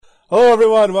Hello,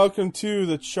 everyone. Welcome to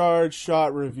the Charged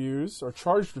Shot Reviews, or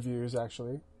Charged Reviews,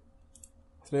 actually.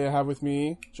 Today I have with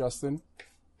me Justin.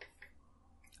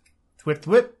 Twip,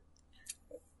 twip.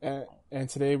 And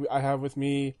today I have with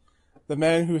me the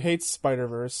man who hates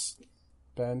Spider-Verse,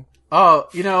 Ben. Oh,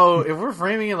 if we're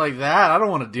framing it like that, I don't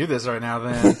want to do this right now,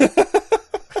 then. Like,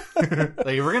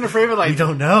 if we're going to frame it like... We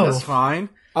don't know. That's fine.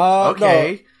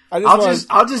 Okay. No,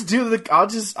 I'll just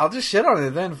shit on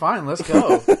it then. Fine, let's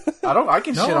go. I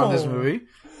can shit on this movie.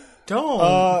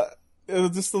 Don't.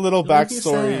 Just a little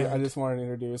backstory I just wanted to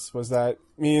introduce was that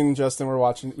me and Justin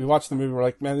we watched the movie. We're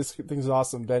like, man, this thing's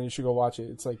awesome. Ben, you should go watch it.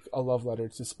 It's like a love letter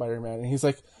to Spider-Man. And he's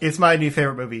like, it's my new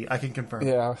favorite movie. I can confirm.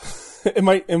 Yeah, it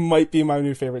might be my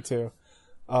new favorite too.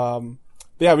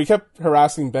 Yeah, we kept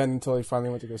harassing Ben until he finally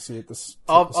went to go see it this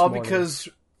morning. Because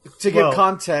to give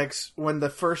context, when the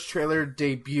first trailer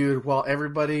debuted, while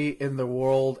everybody in the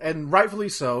world, and rightfully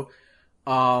so,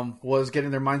 was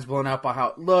getting their minds blown out by how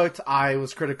it looked. I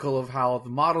was critical of how the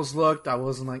models looked. I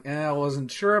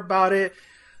wasn't sure about it.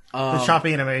 The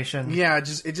choppy animation. Yeah, it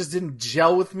just didn't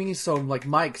gel with me. So like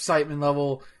my excitement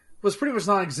level was pretty much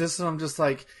non-existent. I'm just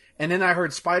like, and then I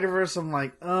heard Spider-Verse. I'm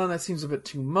like, oh, that seems a bit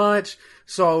too much.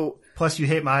 So plus you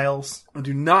hate Miles. I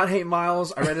do not hate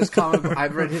Miles. I read his comic.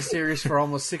 I've read his series for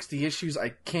almost 60 issues. I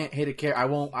can't hate a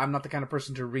character. I'm not the kind of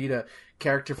person to read a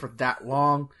character for that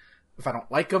long if I don't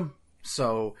like him.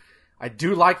 So I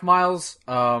do like Miles,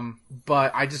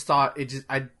 but I just thought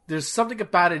there's something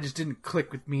about it just didn't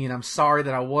click with me, and I'm sorry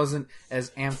that I wasn't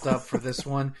as amped up for this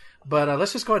one. But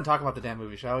let's just go ahead and talk about the damn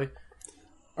movie, shall we?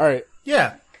 All right.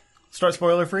 Yeah. Start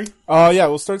spoiler free? Yeah,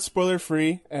 we'll start spoiler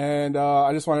free, and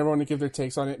I just want everyone to give their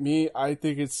takes on it. I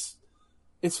think it's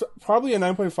probably a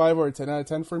 9.5 or a 10 out of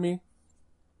 10 for me.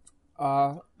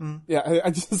 Yeah, I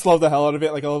just love the hell out of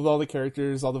it. Like, I love all the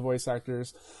characters, all the voice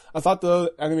actors. I thought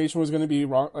the animation was going to be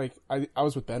wrong. Like, I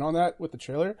was with Ben on that with the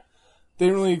trailer.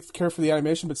 Didn't really care for the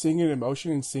animation, but seeing it in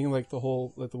motion and seeing like the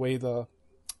whole the way the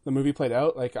movie played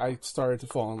out, like I started to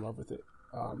fall in love with it.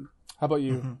 How about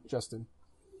you, Justin?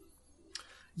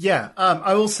 Yeah,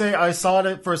 I will say I saw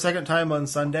it for a second time on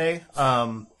Sunday.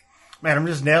 Man, I'm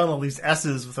just nailing all these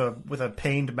S's with a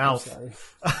pained mouth.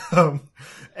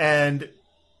 And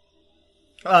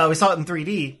we saw it in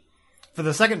 3D for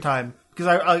the second time because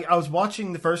I was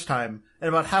watching the first time, and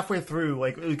about halfway through,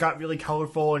 like, it got really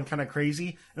colorful and kind of crazy,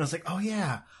 and I was like, oh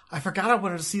yeah, I forgot I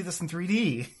wanted to see this in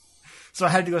 3D. So I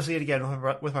had to go see it again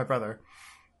with my brother.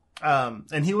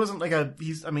 And he wasn't like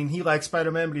he likes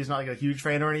Spider-Man, but he's not like a huge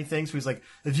fan or anything. So he's like,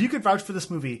 if you could vouch for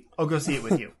this movie, I'll go see it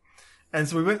with you. And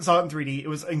so we went and saw it in 3D. It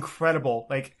was incredible.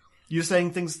 Like, you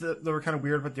saying things that were kind of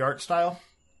weird with the art style.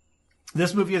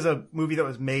 This movie is a movie that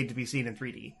was made to be seen in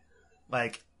 3D.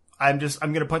 Like, I'm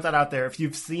going to put that out there. If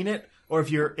you've seen it or if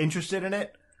you're interested in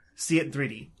it, see it in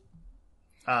 3D.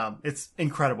 It's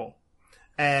incredible.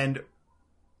 And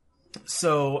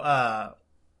so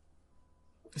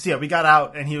yeah, we got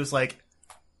out and he was like,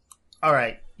 all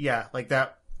right, yeah, like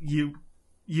that, you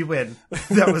win.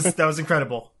 That was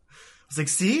incredible. I was like,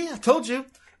 see, I told you.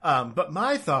 But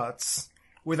my thoughts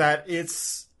were that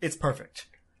it's perfect.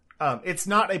 It's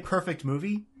not a perfect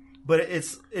movie, but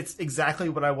it's exactly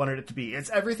what I wanted it to be. It's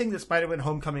everything that Spider-Man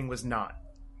Homecoming was not.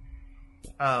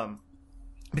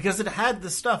 Because it had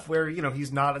the stuff where,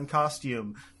 he's not in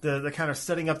costume, the kind of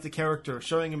setting up the character,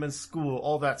 showing him in school,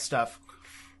 all that stuff.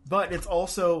 But it's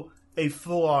also a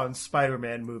full-on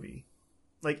Spider-Man movie.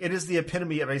 Like, it is the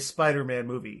epitome of a Spider-Man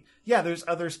movie. Yeah, there's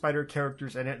other Spider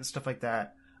characters in it and stuff like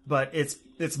that, but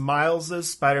it's Miles'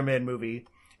 Spider-Man movie.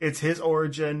 It's his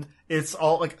origin. It's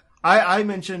all, like, I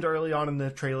mentioned early on in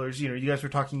the trailers, you guys were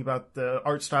talking about the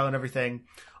art style and everything.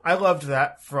 I loved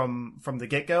that from the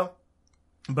get-go,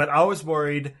 but I was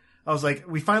worried. I was like,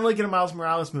 we finally get a Miles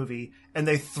Morales movie, and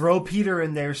they throw Peter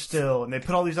in there still, and they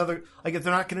put all these other, like, if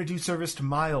they're not going to do service to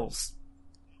Miles,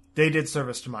 they did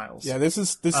service to Miles. Yeah, this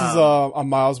is a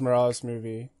Miles Morales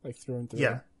movie, like, through and through.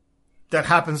 Yeah, that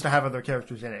happens to have other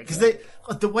characters in it. Because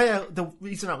the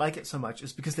reason I like it so much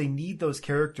is because they need those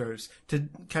characters to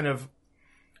kind of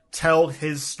tell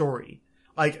his story.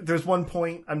 Like, there's one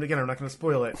point, I'm not going to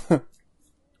spoil it,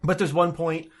 but there's one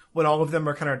point when all of them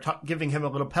are kind of giving him a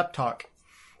little pep talk.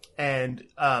 And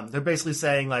they're basically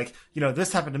saying, like,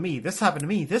 this happened to me, this happened to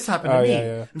me, this happened to me.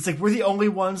 Yeah. And it's like, we're the only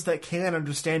ones that can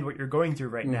understand what you're going through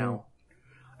right now.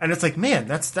 And it's like, man,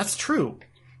 that's true.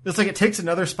 It's like it takes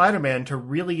another Spider-Man to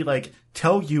really, like,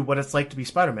 tell you what it's like to be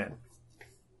Spider-Man.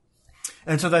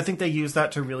 And so I think they use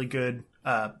that to really good,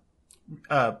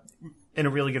 in a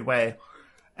really good way.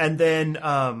 And then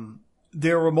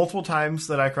there were multiple times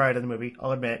that I cried in the movie,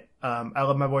 I'll admit. I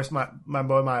love my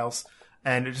boy Miles.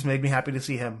 And it just made me happy to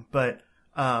see him. But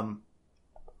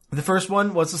The first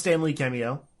one was the Stan Lee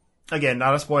cameo. Again,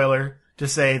 not a spoiler to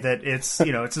say that it's,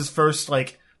 it's his first,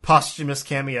 like, posthumous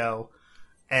cameo,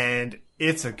 and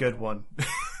it's a good one.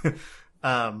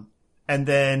 And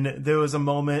then there was a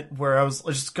moment where I was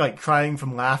just, like, crying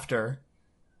from laughter,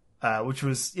 which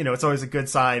was, it's always a good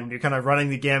sign when you're kind of running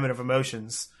the gamut of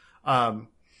emotions. And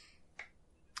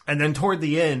then toward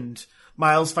the end,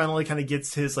 Miles finally kind of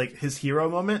gets his hero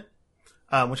moment,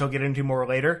 which I'll get into more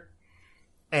later.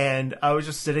 And I was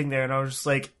just sitting there and I was just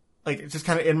like just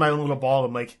kind of in my own little ball.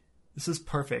 I'm like, this is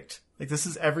perfect. Like, this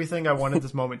is everything I wanted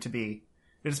this moment to be.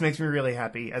 It just makes me really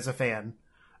happy as a fan.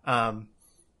 And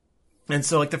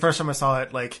so, like, the first time I saw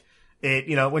it, like,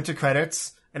 it went to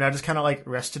credits and I just kind of, like,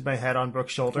 rested my head on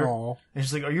Brooke's shoulder. Aww. And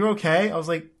she's like, are you okay? I was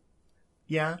like,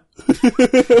 yeah.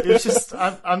 It was just,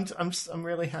 I'm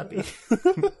really happy.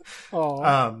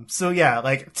 So yeah,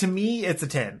 like, to me, it's a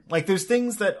 10. Like, there's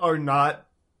things that are not,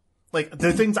 like, there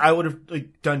are things I would have,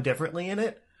 like, done differently in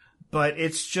it, but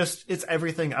it's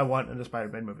everything I want in a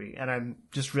Spider-Man movie, and I'm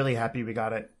just really happy we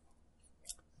got it.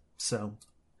 So.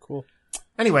 Cool.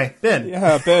 Anyway, Ben.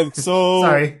 Yeah, Ben, so.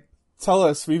 Sorry. Tell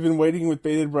us, we've been waiting with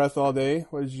bated breath all day.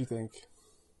 What did you think?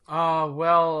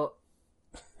 Well,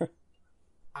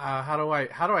 how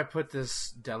do I put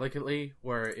this delicately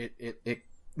where it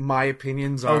my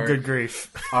opinions are, oh, good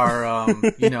grief, are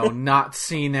not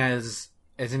seen as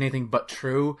anything but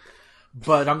true,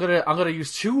 but I'm gonna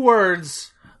use 2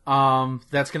 words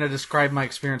that's gonna describe my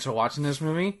experience of watching this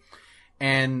movie,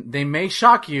 and they may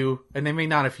shock you and they may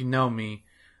not if you know me,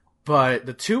 but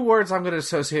the 2 words I'm gonna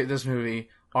associate with this movie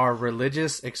are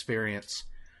religious experience.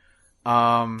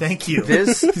 Thank you.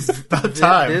 This it's about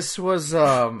time. This was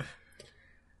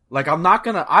like,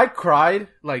 I cried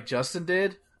like Justin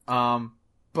did,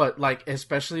 but like,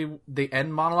 especially the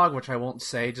end monologue, which I won't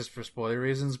say just for spoiler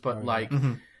reasons, but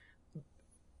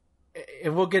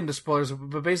and we'll get into spoilers,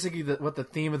 but basically what the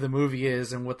theme of the movie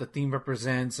is and what the theme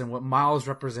represents and what Miles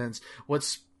represents,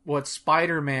 what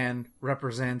Spider-Man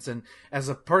represents, and as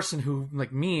a person who,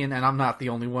 like me, and I'm not the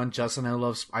only one, Justin, I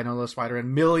love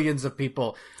Spider-Man, millions of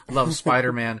people love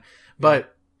Spider-Man,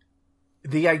 but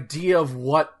the idea of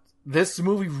what this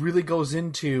movie really goes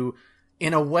into,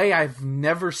 in a way I've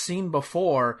never seen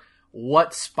before,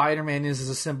 what Spider-Man is as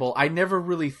a symbol. I never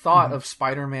really thought of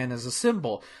Spider-Man as a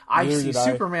symbol. I see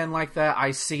Superman like that.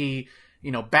 I see,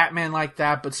 Batman like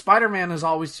that. But Spider-Man is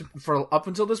always, up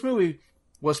until this movie,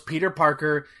 was Peter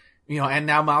Parker, and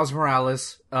now Miles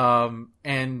Morales, and,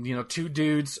 2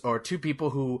 dudes or 2 people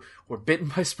who were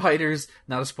bitten by spiders.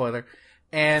 Not a spoiler.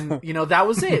 And, that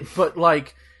was it. But,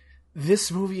 like, this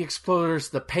movie explores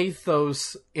the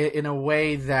pathos in a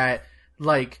way that,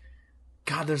 like,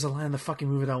 God, there's a line in the fucking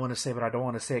movie that I want to say, but I don't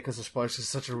want to say it because the spoilers is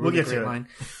such a really great line.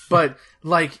 But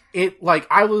like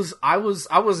I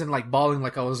wasn't like bawling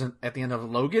like I wasn't at the end of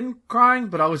Logan crying,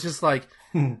 but I was just like,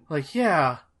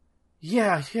 yeah,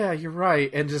 you're right.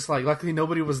 And just like, luckily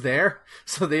nobody was there,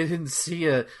 so they didn't see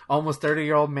a almost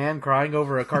 30-year-old man crying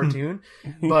over a cartoon.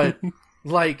 But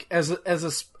like, and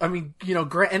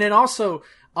then also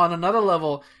on another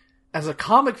level, as a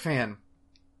comic fan,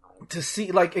 to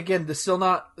see, like, again,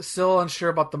 still unsure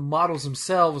about the models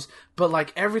themselves, but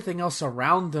like everything else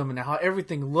around them and how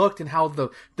everything looked and how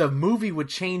the movie would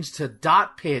change to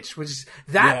dot pitch,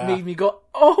 made me go,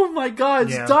 oh my God,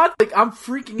 it's dot. Like, I'm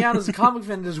freaking out as a comic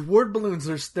fan. There's word balloons,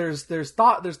 there's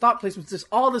thought placements, there's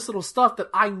all this little stuff that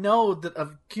I know that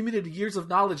I've accumulated years of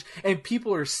knowledge, and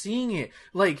people are seeing it.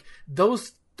 Like,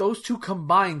 those 2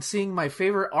 combined, seeing my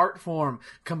favorite art form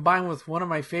combined with one of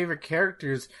my favorite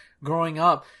characters growing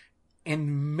up,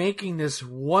 and making this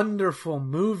wonderful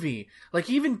movie. Like,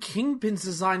 even Kingpin's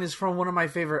design is from one of my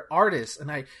favorite artists,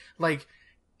 and I like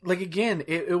again,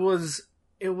 it was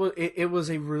a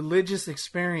religious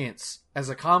experience as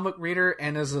a comic reader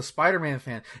and as a Spider-Man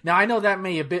fan. Now, I know that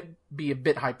may be a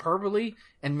bit hyperbole,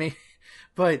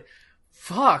 but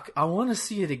fuck, I want to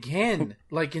see it again.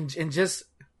 Like, and just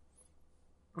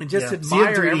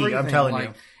admire everything. I'm telling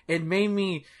you, it made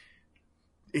me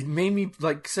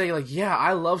like say, like, yeah,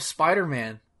 I love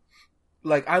Spider-Man.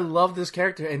 Like, I love this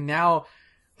character, and now,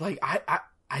 like, I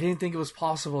didn't think it was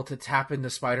possible to tap into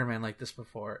Spider-Man like this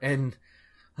before, and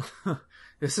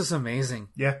this is amazing.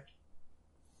 Yeah.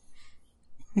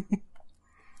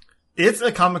 It's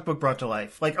a comic book brought to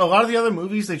life. Like, a lot of the other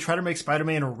movies, they try to make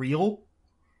Spider-Man real.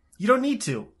 You don't need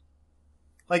to.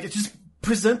 Like, it just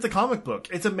present the comic book.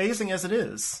 It's amazing as it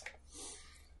is.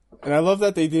 And I love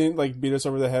that they didn't like beat us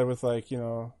over the head with like,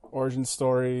 origin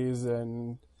stories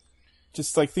and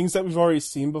just like things that we've already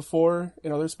seen before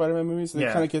in other Spider-Man movies. And they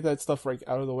kind of get that stuff right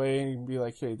out of the way and be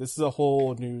like, hey, this is a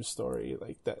whole new story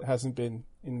like that hasn't been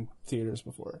in theaters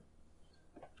before.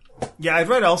 Yeah, I've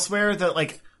read elsewhere that,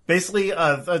 like, basically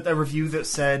a review that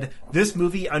said, this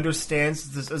movie understands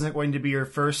that this isn't going to be your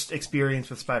first experience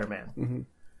with Spider-Man. Mm-hmm.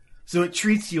 So it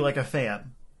treats you like a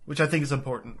fan, which I think is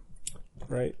important.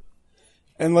 Right.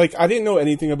 And, like, I didn't know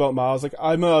anything about Miles. Like,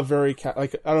 I'm a very,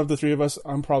 like, out of the three of us,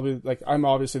 I'm probably, like, I'm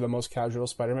obviously the most casual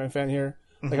Spider-Man fan here.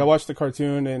 Like, I watched the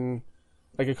cartoon and,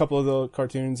 like, a couple of the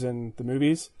cartoons and the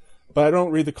movies, but I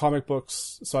don't read the comic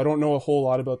books, so I don't know a whole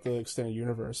lot about the extended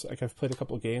universe. Like, I've played a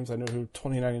couple of games. I know who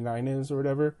 2099 is or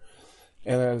whatever,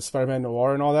 and Spider-Man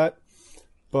Noir and all that.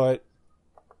 But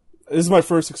this is my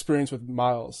first experience with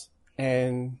Miles,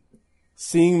 and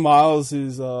seeing Miles'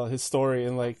 his story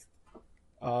and, like,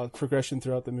 progression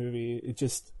throughout the movie, it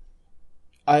just,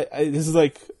 this is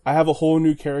like, I have a whole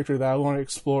new character that I want to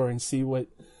explore and see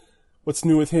what's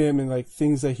new with him and, like,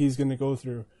 things that he's going to go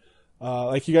through.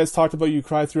 Like you guys talked about, you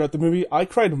cried throughout the movie. I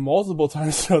cried multiple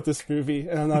times throughout this movie,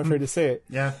 and I'm not afraid to say it.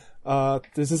 Yeah.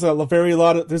 There's a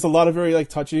lot of very, like,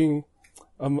 touching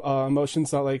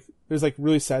emotions. Not like, there's, like,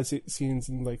 really sad scenes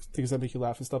and, like, things that make you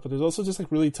laugh and stuff, but there's also just,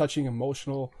 like, really touching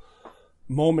emotional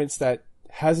moments that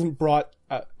hasn't brought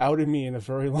out in me in a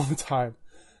very long time.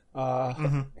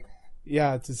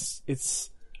 Yeah, it's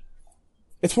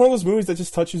one of those movies that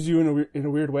just touches you in a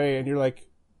weird way, and you're like,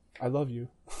 I love you.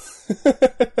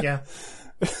 Yeah.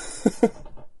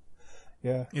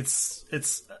 Yeah.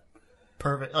 It's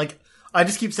perfect. Like, I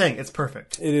just keep saying, it's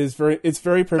perfect. It's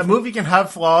very perfect. A movie can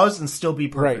have flaws and still be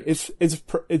perfect. Right.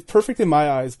 It's perfect in my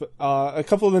eyes, but a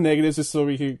couple of the negatives, just so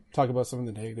we can talk about some of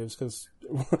the negatives, because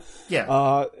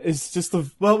yeah, it's just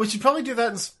well, we should probably do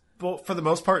that for the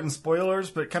most part in spoilers,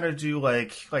 but kind of do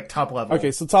like top level.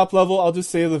 Okay, so top level, I'll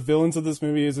just say the villains of this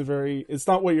movie it's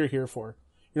not what you're here for.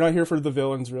 You're not here for the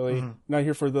villains, really. You're not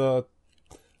here for the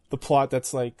plot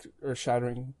that's, like, earth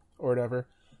shattering or whatever.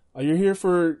 You're here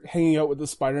for hanging out with the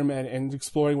Spider-Man and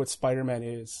exploring what Spider-Man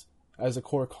is as a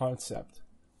core concept.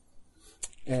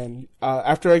 And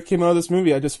after I came out of this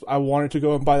movie, I wanted to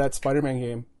go and buy that Spider-Man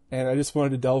game, and I just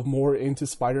wanted to delve more into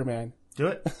Spider-Man. Do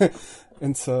it.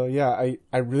 And so, yeah,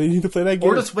 I really need to play that game.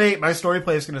 Or just wait. My story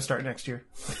play is going to start next year.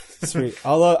 Sweet.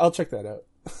 I'll check that out.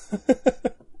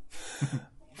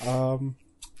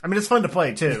 I mean, it's fun to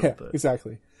play too. Yeah, but.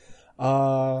 exactly.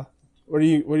 What do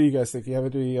you guys think? You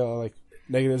have any like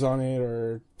negatives on it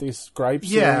or these gripes?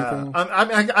 Yeah, or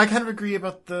anything? I kind of agree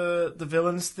about the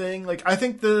villains thing. Like, I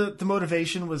think the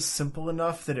motivation was simple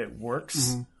enough that it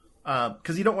works.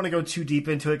 Because you don't want to go too deep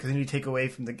into it because then you take away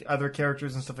from the other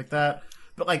characters and stuff like that.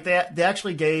 But, like, they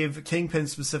actually gave Kingpin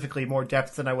specifically more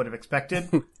depth than I would have expected.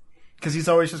 Because he's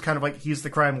always just kind of like, he's the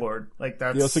crime lord. Like,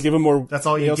 that's... You also give him more... That's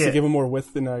all you get. You also give him more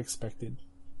width than I expected.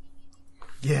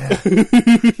 Yeah.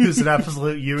 He was an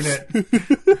absolute unit.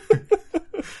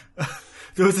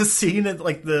 There was a scene in,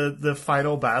 like, the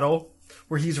final battle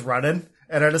where he's running,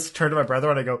 and I just turn to my brother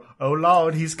and I go, oh,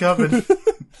 Lord, he's coming.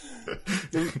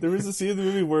 There was a scene in the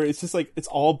movie where it's just like, it's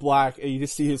all black and you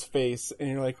just see his face and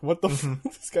you're like, what the fuck?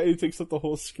 This guy who takes up the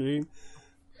whole screen.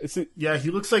 Yeah, he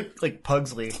looks like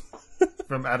Pugsley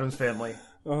from Addams Family.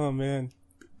 Oh man.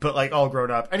 But like all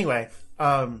grown up. Anyway,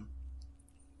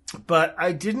 but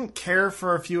I didn't care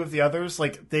for a few of the others.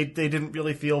 Like they didn't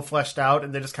really feel fleshed out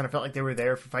and they just kind of felt like they were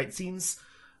there for fight scenes.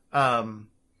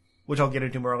 Which I'll get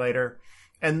into more later.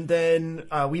 And then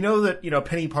we know that,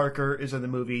 Penny Parker is in the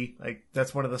movie. Like,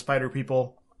 that's one of the spider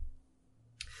people.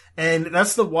 And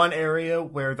that's the one area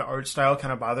where the art style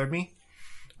kind of bothered me.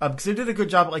 Because they did a good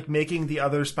job at, like, making the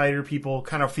other spider people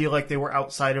kind of feel like they were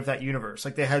outside of that universe.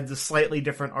 Like, they had this slightly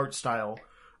different art style.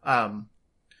 Spider-Ham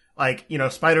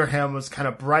was kind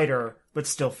of brighter, but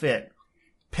still fit.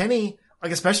 Penny,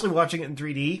 like, especially watching it in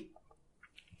 3D,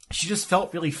 she just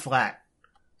felt really flat.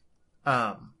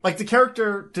 Like, the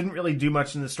character didn't really do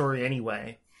much in the story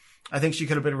anyway. I think she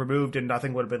could have been removed and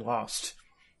nothing would have been lost.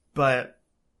 But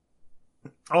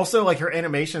also, like, her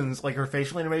animations, like her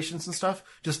facial animations and stuff,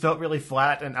 just felt really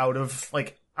flat and out of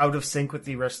sync with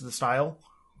the rest of the style.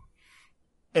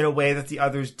 In a way that the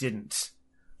others didn't.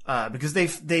 Because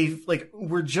they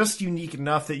were just unique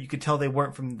enough that you could tell they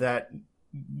weren't from that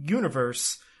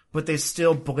universe, but they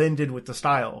still blended with the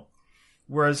style.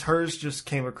 Whereas hers just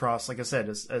came across, like I said,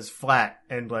 as flat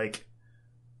and, like,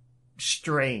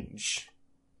 strange.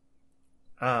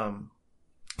 So I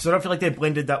don't feel like they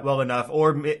blended that well enough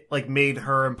or, made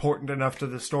her important enough to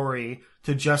the story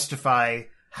to justify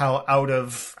how out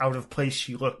of place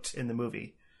she looked in the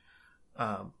movie.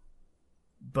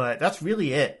 But that's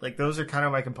really it. Like, those are kind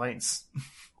of my complaints.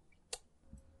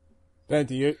 Ben,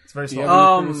 do you have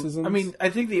any criticisms? I mean, I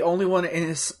think the only one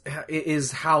is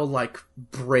how, like,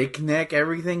 breakneck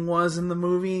everything was in the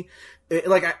movie.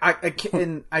 I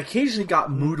occasionally got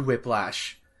mood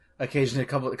whiplash. occasionally a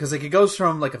couple, because like it goes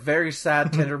from like a very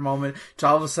sad, tender moment to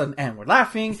all of a sudden, and we're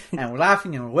laughing, and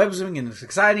we're web zooming, and it's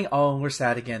exciting. Oh, and we're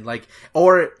sad again. Like,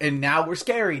 and now we're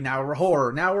scary. Now we're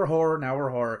horror. Now we're horror. Now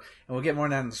we're horror. And we'll get more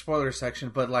on that in the spoiler section.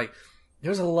 But like,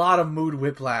 there's a lot of mood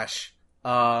whiplash.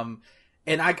 And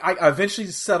I eventually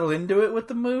settled into it with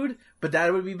the mood, but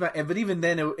that would be but even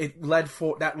then it led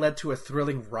to a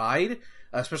thrilling ride.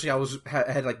 Especially I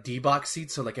had like D-box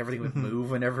seats, so like everything would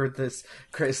move whenever this,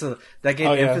 so that gave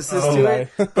emphasis to it.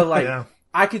 But like,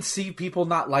 I could see people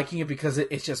not liking it because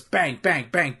it's just bang, bang,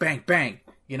 bang, bang, bang,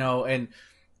 and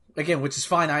again, which is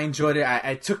fine. I enjoyed it.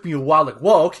 It took me a while, like,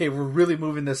 whoa, okay, we're really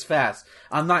moving this fast.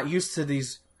 I'm not used to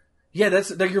these. Yeah,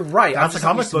 you're right. That's a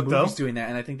comic book, though. Doing that,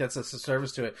 and I think that's a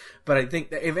service to it. But I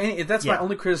think that if that's my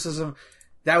only criticism,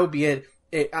 that would be it.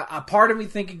 A part of me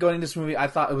thinking going into this movie, I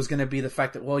thought it was going to be the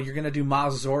fact that, well, you're going to do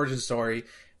Miles' origin story,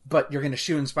 but you're going to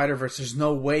shoot in Spider-Verse. There's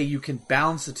no way you can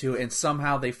balance the two, and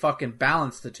somehow they fucking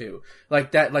balance the two.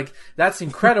 Like that, like, that's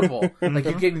incredible. Like,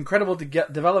 you get incredible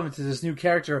development to this new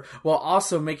character while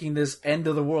also making this end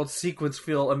of the world sequence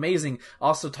feel amazing.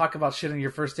 Also talk about shit on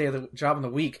your first day of the job in the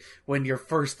week when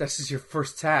this is your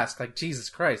first task. Like, Jesus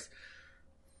Christ.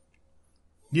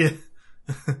 Yeah.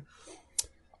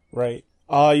 Right.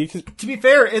 To be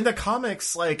fair, in the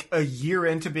comics, like a year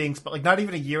into being, like not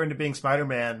even a year into being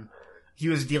Spider-Man, he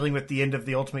was dealing with the end of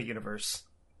the Ultimate Universe,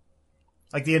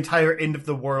 like the entire end of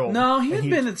the world. No, he had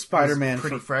been in Spider-Man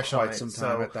pretty for fresh quite on it, some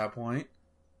time so. at that point.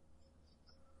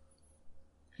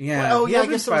 Yeah. Well, I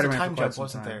guess there was a time jump,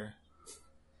 wasn't there?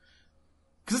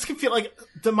 Because this can feel like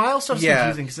the Miles stuff's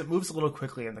confusing because it moves a little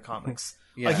quickly in the comics.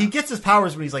 Like he gets his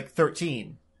powers when he's like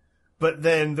 13. But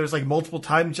then there's like multiple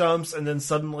time jumps, and then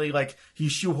suddenly like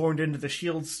he's shoehorned into the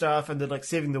Shield stuff, and then like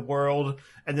saving the world,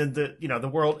 and then the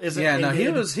world isn't. Yeah, no, he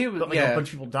was. But like a bunch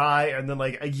of people die, and then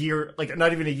like a year, like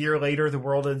not even a year later, the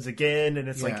world ends again, and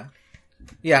it's like,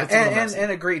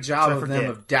 and a great job of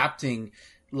them adapting,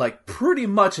 like pretty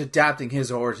much adapting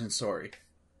his origin story.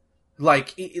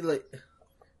 It's a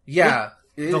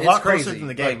lot crazy. closer than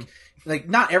the game. Like,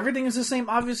 not everything is the same,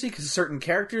 obviously, because certain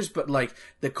characters, but, like,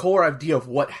 the core idea of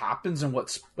what happens and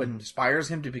what inspires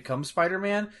him to become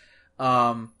Spider-Man,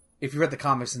 if you read the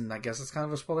comics, and I guess it's kind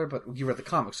of a spoiler, but you read the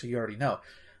comics, so you already know.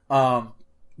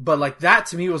 But, like, that,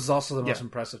 to me, was also the most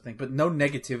impressive thing, but no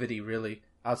negativity, really,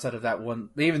 outside of that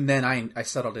one. Even then, I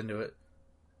settled into it.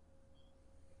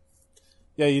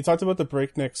 Yeah, you talked about the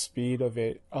breakneck speed of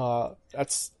it.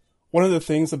 That's one of the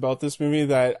things about this movie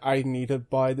that I need to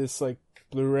buy this, like,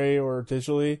 Blu-ray or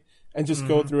digitally and just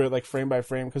go through it like frame by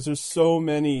frame, because there's so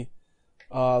many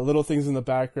little things in the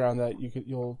background that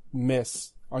you'll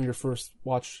miss on your first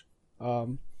watch,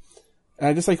 and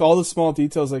I just like all the small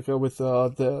details, like with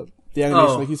the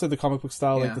animation, like you said, the comic book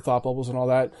style, like the thought bubbles and all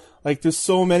that. Like there's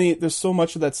so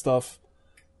much of that stuff,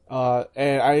 and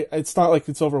it's not like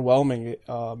it's overwhelming.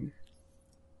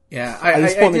 Yeah, I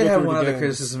did have one other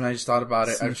criticism. I just thought about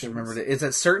it. I just remembered it. Is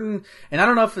that certain, and I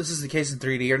don't know if this is the case in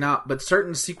 3D or not, but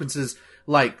certain sequences,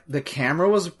 like the camera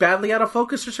was badly out of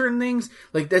focus for certain things.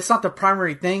 Like that's not the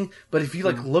primary thing, but if you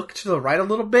like look to the right a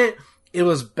little bit, it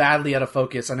was badly out of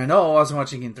focus. And I know I wasn't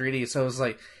watching in 3D, so it was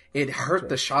like it hurt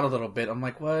the shot a little bit. I'm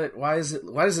like, what? Why does it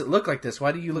look like this?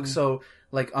 Why do you look so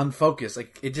like unfocused?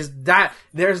 Like it just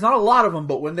there's not a lot of them,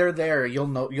 but when they're there,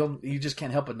 you just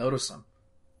can't help but notice them.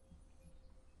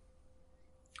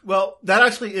 Well, that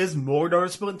actually is more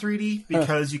noticeable in 3D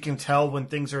because you can tell when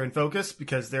things are in focus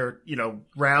because they're,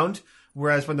 round,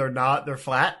 whereas when they're not, they're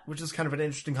flat, which is kind of an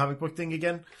interesting comic book thing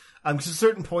again. Because there's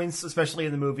certain points, especially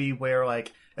in the movie, where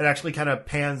like it actually kind of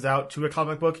pans out to a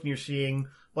comic book and you're seeing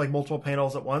like multiple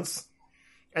panels at once.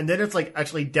 And then it's like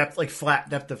actually flat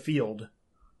depth of field.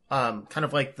 Kind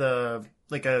of like a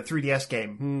 3DS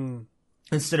game.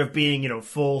 Instead of being,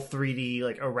 full 3D,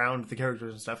 like around the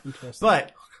characters and stuff.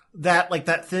 But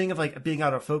that thing of like being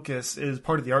out of focus is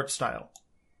part of the art style.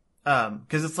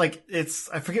 Cause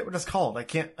I forget what it's called.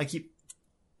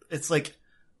 It's like,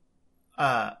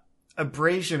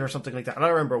 abrasion or something like that. I don't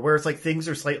remember, where it's like things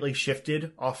are slightly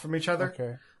shifted off from each other.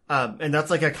 Okay. And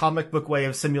that's like a comic book way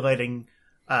of simulating,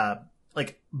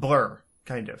 like blur.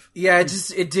 Kind of. Yeah, it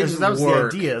didn't that was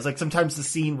work. the idea. It's like sometimes the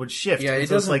scene would shift. Yeah, it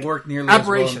so doesn't like work nearly as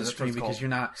well on the that's screen because you're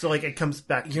not. So like it comes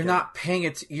back. You're not paying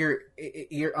it. You're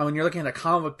when you're looking at a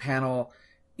comic book panel.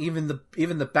 Even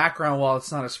the background, while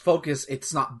it's not as focused,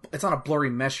 it's not a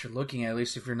blurry mesh you're looking at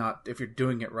least if you're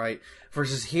doing it right.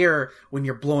 Versus here, when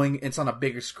you're blowing, it's on a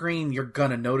bigger screen. You're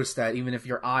gonna notice that even if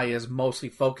your eye is mostly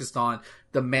focused on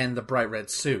the man in the bright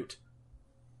red suit.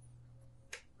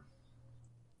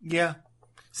 Yeah.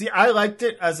 See, I liked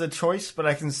it as a choice, but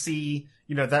I can see,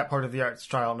 that part of the art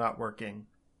style not working.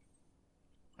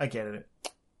 I get it.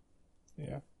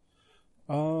 Yeah.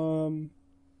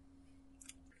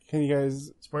 Can you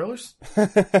guys Spoilers? you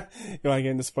want to get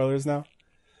into spoilers now?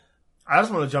 I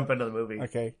just want to jump into the movie.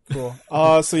 Okay, cool.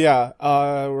 So yeah,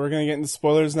 we're gonna get into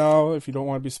spoilers now. If you don't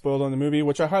want to be spoiled on the movie,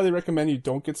 which I highly recommend you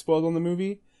don't get spoiled on the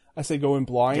movie. I say go in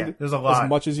blind. Yeah, there's a lot. As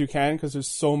much as you can, because there's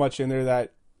so much in there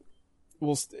that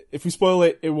if we spoil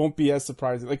it, it won't be as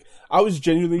surprising. Like, I was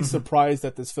genuinely surprised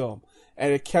at this film,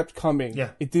 and it kept coming. Yeah.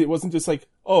 It wasn't just like,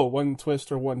 oh, one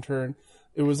twist or one turn.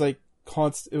 It was like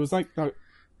it was like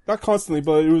not constantly,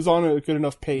 but it was on a good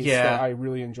enough pace that I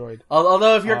really enjoyed.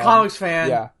 Although if you're a comics fan,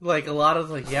 yeah. like a lot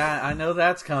of I know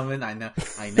that's coming. I know.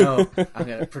 I'm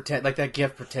gonna pretend like that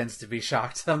gift pretends to be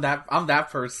shocked. I'm that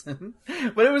person.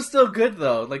 But it was still good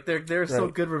though. Like there are still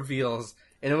good reveals,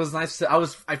 and it was nice to. I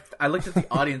looked at the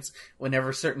audience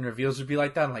whenever certain reveals would be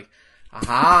like that. I'm like,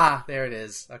 aha, there it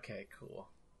is. Okay, cool.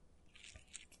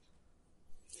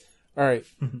 All right.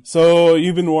 So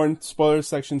you've been warned. Spoiler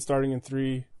section starting in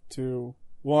 3, 2,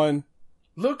 1.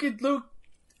 Luke.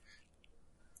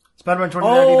 Spider-Man 2099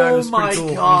 Oh was pretty cool.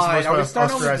 my god! Are we Oscar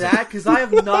starting with Isaac. that? Because I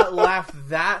have not laughed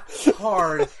that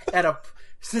hard at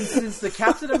since the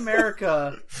Captain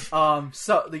America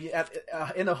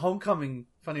in the Homecoming.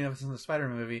 Funny enough, it's in the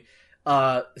Spider-Man movie.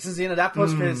 Since the end of that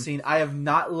post-credit scene, I have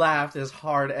not laughed as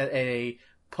hard at a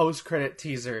post-credit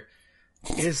teaser.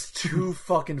 It is too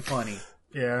fucking funny.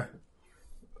 Yeah.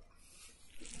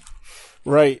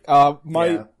 Right.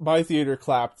 My theater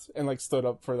clapped and like stood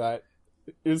up for that.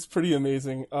 It was pretty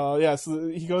amazing. So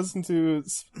he goes into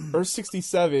Earth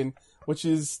 67, which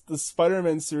is the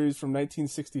Spider-Man series from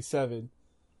 1967.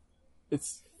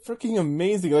 It's freaking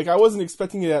amazing. Like, I wasn't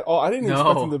expecting it at all. I didn't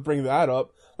expect him to bring that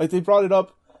up. Like, they brought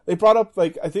up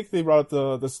like, I think they brought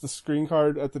up the screen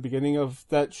card at the beginning of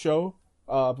that show,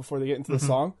 before they get into the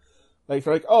song. Like,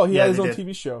 they're like, oh, he had his own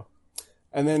TV show.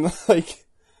 And then, like,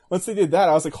 once they did that,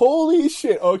 I was like, holy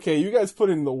shit, okay, you guys put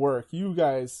in the work. You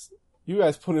guys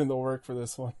put in the work for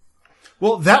this one.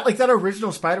 Well, that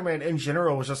original Spider-Man in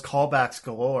general was just callbacks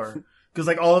galore. Because,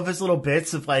 like, all of his little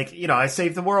bits of, like, I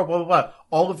saved the world, blah, blah, blah.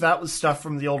 All of that was stuff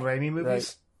from the old Raimi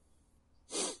movies.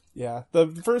 Right. Yeah. The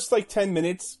first, like, 10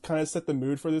 minutes kind of set the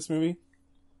mood for this movie.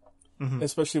 Mm-hmm.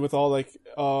 Especially with all, like,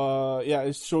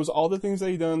 it shows all the things that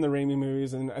he done in the Raimi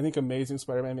movies, and I think Amazing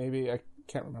Spider-Man, maybe. I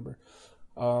can't remember.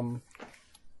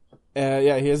 He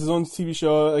has his own TV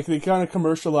show. Like, they kind of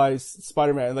commercialized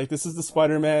Spider-Man. Like, this is the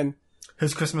Spider-Man.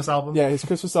 His Christmas album. Yeah, his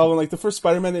Christmas album. Like, the first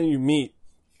Spider-Man that you meet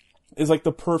is, like,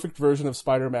 the perfect version of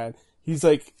Spider-Man. He's,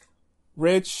 like,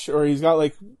 rich, or he's got,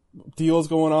 like, deals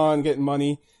going on, getting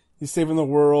money. He's saving the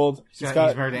world. He's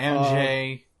married to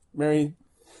MJ.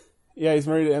 He's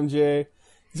married to MJ.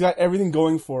 He's got everything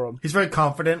going for him. He's very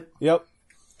confident. Yep.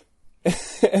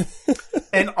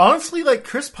 And honestly, like,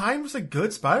 Chris Pine was a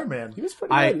good Spider-Man. He was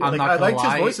pretty good. I'm not I gonna liked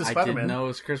lie, his voice as I Spider-Man. didn't know it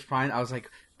was Chris Pine. I was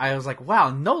like,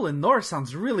 wow, Nolan North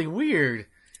sounds really weird.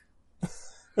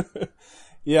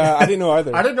 Yeah, I didn't know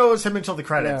either. I didn't know it was him until the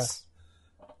credits.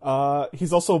 Yeah.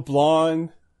 He's also blonde,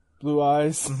 blue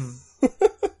eyes.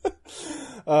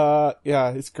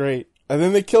 Mm-hmm. It's great. And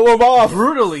then they kill him off.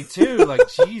 Brutally, too. Like,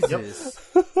 Jesus.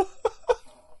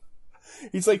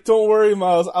 He's like, don't worry,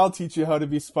 Miles. I'll teach you how to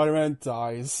be Spider-Man.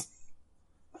 Dies.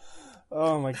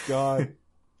 Oh, my God.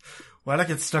 Why'd I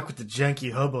get stuck with the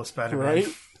janky hobo Spider-Man? Right?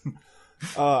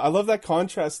 I love that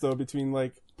contrast, though, between,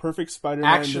 like, perfect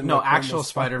Spider-Man and actual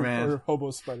Spider-Man. Or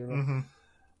hobo Spider-Man.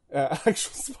 Mm-hmm.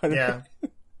 Actual Spider-Man. Yeah.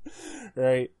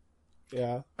 Right.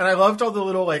 Yeah. And I loved all the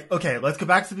little, like, okay, let's go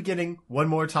back to the beginning one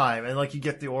more time. And, like, you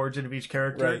get the origin of each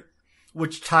character. Right.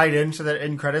 Which tied into that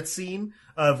end credits scene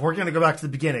of we're going to go back to the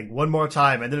beginning one more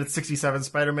time. And then it's 67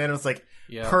 Spider-Man. And it's like,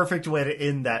 perfect way to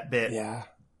end that bit. Yeah.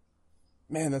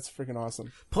 Man, that's freaking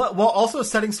awesome. While also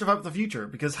setting stuff up for the future.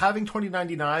 Because having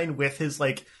 2099 with his,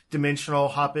 like, dimensional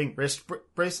hopping wrist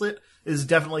bracelet is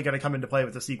definitely going to come into play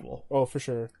with the sequel. Oh, for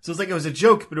sure. So it's like it was a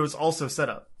joke, but it was also set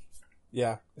up.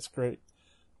 Yeah, it's great.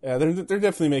 Yeah, they're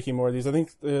definitely making more of these. I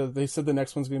think they said the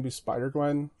next one's going to be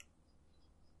Spider-Gwen.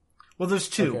 Well, there's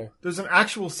two. Okay. There's an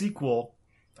actual sequel.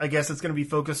 I guess it's going to be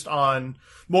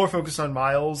more focused on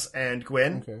Miles and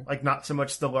Gwen. Okay. Like, not so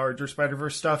much the larger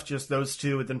Spider-Verse stuff, just those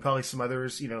two, and then probably some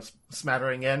others,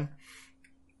 smattering in.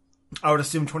 I would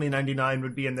assume 2099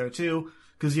 would be in there too,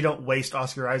 because you don't waste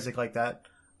Oscar Isaac like that.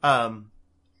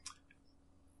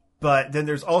 But then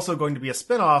there's also going to be a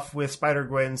spin-off with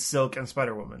Spider-Gwen, Silk, and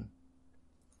Spider-Woman.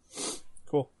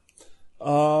 Cool.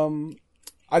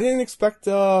 I didn't expect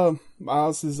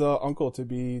Miles' uncle to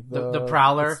be the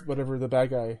Prowler. Whatever, the bad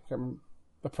guy.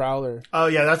 The Prowler. Oh,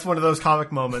 yeah, that's one of those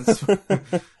comic moments.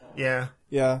 Yeah.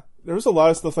 Yeah. There was a lot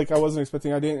of stuff like I wasn't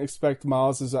expecting. I didn't expect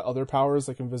Miles' other powers,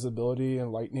 like invisibility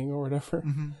and lightning or whatever.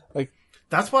 Mm-hmm. Like,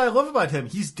 That's what I love about him.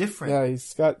 He's different. Yeah,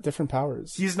 he's got different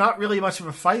powers. He's not really much of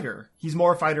a fighter. He's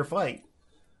more fight or flight,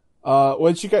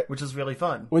 What'd which is really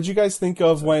fun. you guys think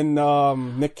of when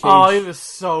Nick Cage? Oh, it was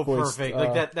so voiced, perfect.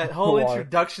 Like that whole Noir.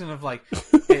 introduction of like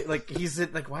he's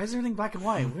like, why is everything black and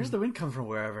white? Where's the wind come from?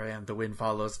 Wherever I am, the wind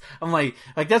follows. I'm like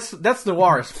that's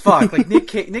noir as fuck. Like Nick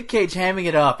Cage hamming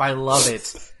it up. I love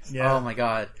it. Yeah. Oh my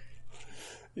god.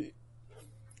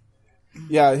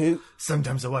 Yeah,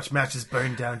 Sometimes I watch matches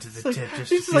burn down to the tip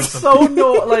just He's to like feel so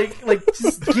something. like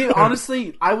just give,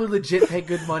 honestly, I would legit pay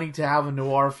good money to have a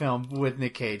noir film with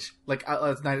Nick Cage. Like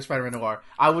Night of Spider-Man Noir.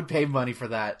 I would pay money for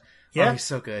that. Yeah. Oh, he's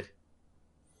so good.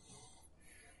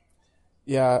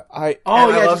 yeah. I yeah,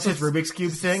 love just- his Rubik's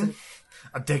Cube thing.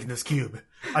 I'm taking this cube.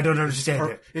 I don't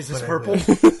understand it. Is this but I purple?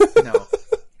 will. No.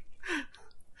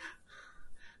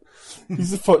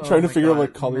 He's just Oh trying to my figure out God,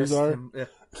 what colors missed are. him. Yeah.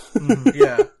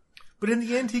 Yeah. But in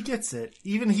the end, he gets it.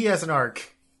 Even he has an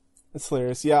arc. That's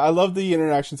hilarious. Yeah, I love the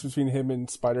interactions between him and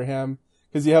Spider-Ham.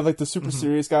 Because you have like the super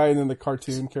serious guy and then the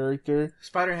cartoon character.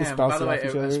 Spider-Ham, Just by bouncing the way, off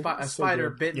each a other. So spider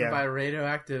good. bitten Yeah. by a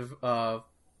radioactive,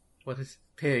 what is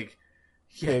pig?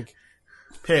 Pig.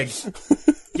 Pig.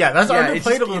 Yeah, that's Yeah, it's, underplayed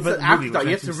just, a little it's bit. an in the movie, afterthought. which You have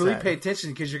makes to me really sad. pay attention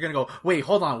because you're gonna go, wait,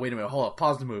 hold on, wait a minute, hold up,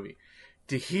 pause the movie.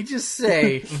 Did he just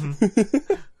say?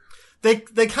 They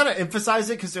kind of emphasize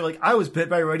it because they're like, I was bit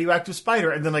by a radioactive spider,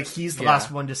 and then like he's the Yeah.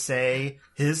 last one to say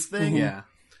his thing. Yeah.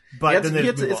 But then they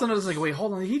it's move on. sometimes like, wait,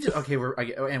 hold on. He just okay. We're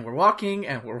walking.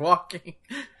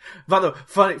 By the way,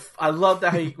 funny. I love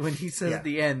that when he says Yeah. at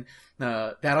the end,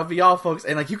 "That'll be all, folks,"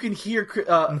 and like you can hear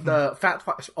the fat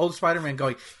old Spider-Man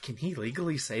going, "Can he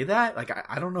legally say that?" Like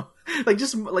I don't know, like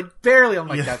just like barely. I'm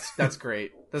like, Yeah. that's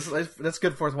great. That's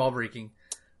good fourth wall breaking.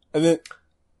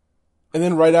 And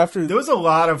then right after, There was a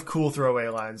lot of cool throwaway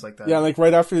lines like that. yeah, like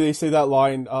right after they say that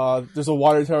line, there's a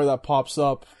water tower that pops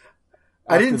up.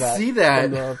 I after didn't see that.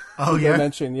 from the Oh, yeah?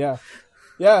 dimension, yeah.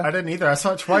 Yeah. I didn't either. I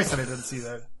saw it twice and I didn't see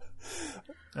that.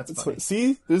 That's funny.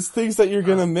 See, there's things that you're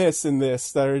gonna miss in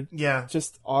this that are Yeah.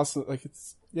 just awesome. Like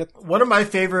it's, yeah, One of my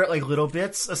favorite like little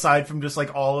bits, aside from just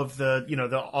like all of the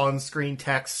the on-screen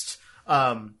text,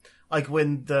 like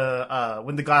when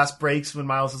the glass breaks when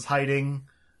Miles is hiding,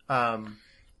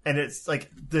 and it's like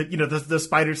the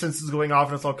spider sense is going off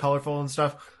and it's all colorful and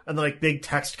stuff, and then like big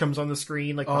text comes on the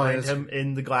screen like behind that's him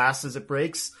in the glass as it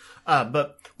breaks.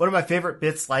 But one of my favorite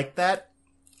bits like that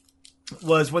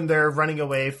was when they're running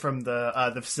away from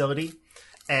the facility.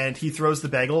 And he throws the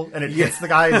bagel, and it hits the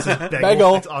guy, and it's just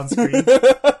bagel. It's on screen.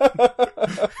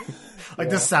 Like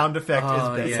the sound effect is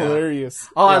bagel. it's Yeah. hilarious.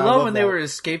 Oh, Yeah, I love when that. they were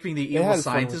escaping the evil had fun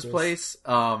scientist with this. place.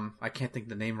 I can't think of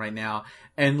the name right now.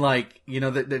 And like,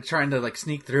 they're trying to like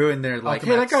sneak through, and they're like,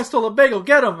 "Hey, that guy stole a bagel,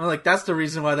 get him!" And like, that's the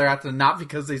reason why they're after, not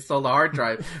because they stole the hard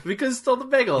drive, because they stole the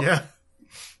bagel. Yeah.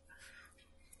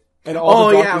 And all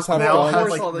the yeah, doctors have They all of have, guns.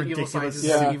 course, like, all the evil ridiculous, scientists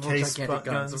yeah, have evil case gigantic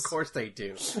guns. guns. Of course they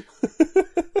do.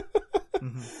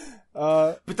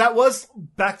 But that was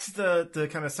back to the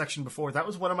kind of section before. That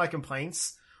was one of my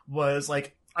complaints. Was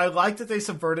like I liked that they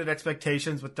subverted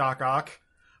expectations with Doc Ock,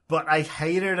 but I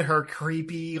hated her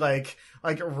creepy like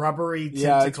rubbery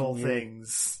Yeah, it's tentacle weird.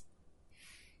 things.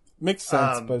 Makes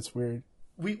sense, but it's weird.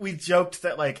 We joked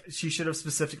that like she should have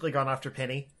specifically gone after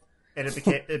Penny, and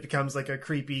it becomes like a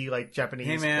creepy like Japanese.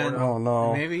 Hey, man. porno. Oh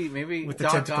no. Maybe With the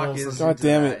Doc Ock tentacles is and- God into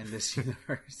damn that it. in this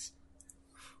universe.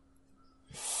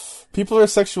 People are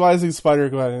sexualizing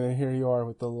Spider-Gwen, and here you are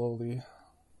with the lowly.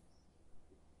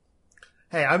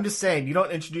 Hey, I'm just saying, you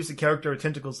don't introduce a character with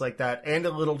tentacles like that and a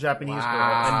little Japanese girl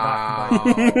Wow.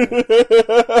 and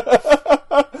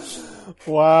not combine.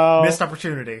 Wow. Missed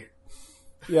opportunity.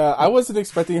 Yeah, I wasn't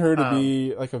expecting her to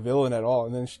be like a villain at all,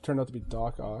 and then she turned out to be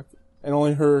Doc Ock, and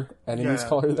only her enemies Yeah.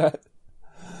 call her that.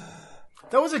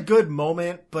 That was a good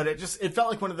moment, but it felt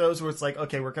like one of those where it's like,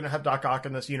 okay, we're gonna have Doc Ock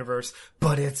in this universe,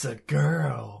 but it's a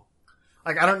girl.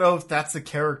 Like, I don't know if that's the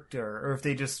character or if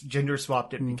they just gender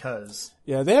swapped it because.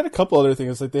 Yeah, they had a couple other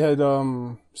things. Like they had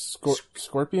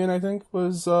Scorpion, I think,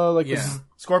 was Yeah.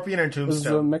 Scorpion and was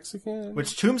Tombstone. Mexican.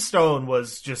 Which Tombstone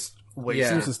was just wasted. Yeah.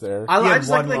 He was just there. I He had just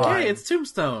like, one line. hey, it's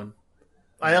Tombstone.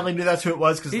 I only knew that's who it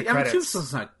was because the I mean, credits.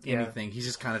 Tombstone's not Yeah. anything. He's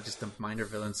just kind of just a minor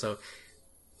villain. So,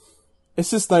 It's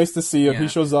just nice to see him. yeah. He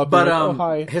shows up. But and you're like,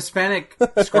 oh, hi. Hispanic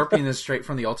Scorpion is straight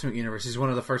from the Ultimate Universe. He's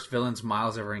one of the first villains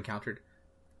Miles ever encountered.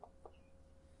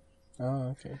 Oh,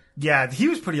 okay. Yeah, he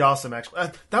was pretty awesome, actually.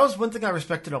 That was one thing I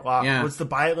respected a lot, Yeah. was the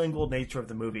bilingual nature of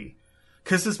the movie.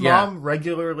 Because his Yeah. mom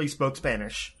regularly spoke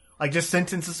Spanish. Like, just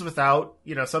sentences without,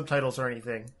 subtitles or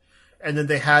anything. And then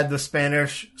they had the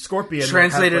Spanish Scorpion. that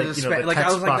Translated had, to the Spanish. Like I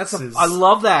text was like, boxes. I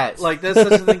love that. Like that's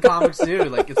such a thing comics do.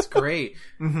 Like it's great.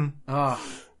 Mm-hmm.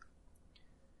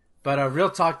 But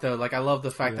real talk though, like I love the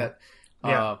fact that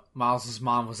Miles'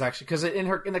 mom was actually, because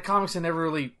in the comics it never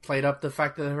really played up the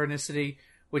fact that her ethnicity,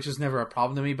 which was never a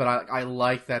problem to me. But I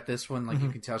like that this one, like you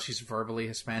can tell she's verbally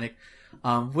Hispanic.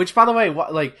 Which, by the way,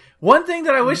 one thing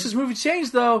that I wish this movie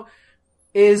changed though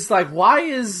is like why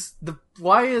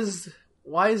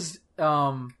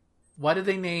did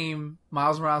they name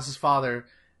Miles Morales' father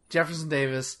Jefferson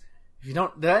Davis? If you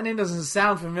don't, that name doesn't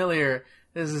sound familiar.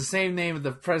 It's the same name of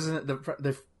the president,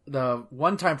 the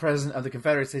one-time president of the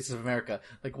Confederate States of America.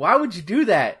 Like, why would you do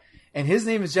that? And his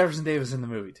name is Jefferson Davis in the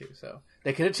movie too. So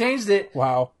they could have changed it.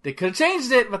 Wow. They could have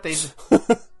changed it, but they.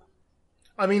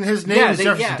 I mean, his name is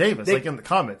Jefferson Davis, like in the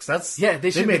comics.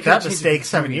 They made that mistake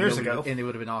 7 years ago, and it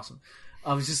would have been awesome.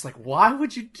 I was just like, why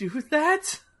would you do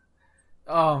that?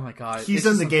 Oh my god, he's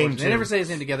in the game too. They never say his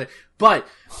name together, but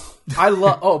I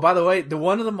love. Oh, by the way,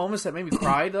 one of the moments that made me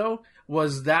cry though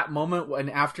was that moment when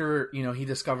after he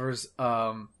discovers.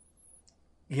 I'll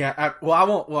say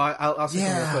something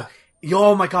real quick.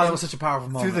 Oh my god, that was such a powerful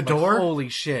moment. Through the door? Holy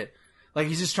shit. Like,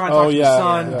 he's just trying to talk to his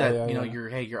son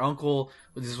your uncle,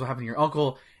 this is what happened to your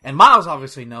uncle. And Miles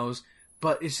obviously knows,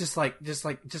 but it's just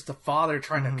a father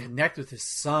trying to connect with his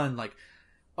son. Like,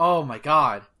 oh my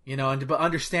god. But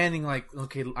understanding, like,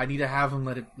 okay, I need to have him,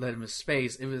 let him his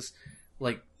space. It was,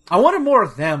 like, I wanted more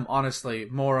of them, honestly.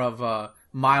 More of,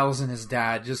 Miles and his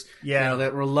dad. Just,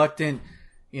 that reluctant,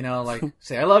 like,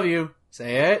 say I love you.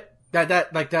 Say it.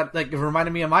 It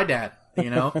reminded me of my dad,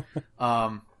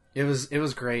 It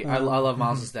was great. I love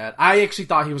Miles' dad. I actually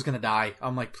thought he was gonna die.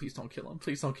 I'm like, please don't kill him.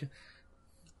 Please don't kill him.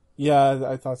 Yeah,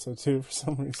 I thought so too for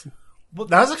some reason. Well,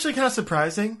 that was actually kind of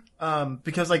surprising,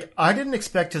 because like I didn't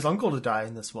expect his uncle to die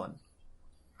in this one.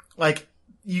 Like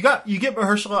you get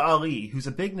Mahershala Ali, who's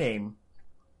a big name,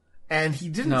 and he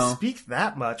didn't speak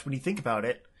that much when you think about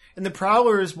it. And the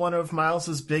Prowler is one of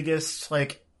Miles's biggest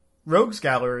like rogues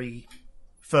gallery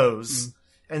foes.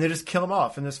 And they just kill him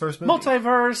off in this first movie.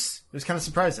 Multiverse. It was kind of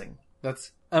surprising.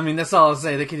 That's all I'll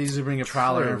say. They could easily bring a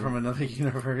Prowler in from another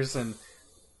universe,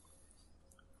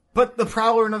 but the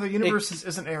Prowler in other universes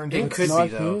isn't Aaron Davis. It could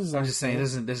be though. I'm just saying,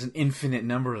 there's an infinite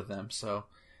number of them. So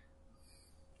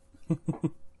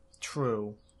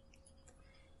true.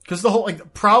 Because the whole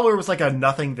Prowler was like a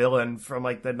nothing villain from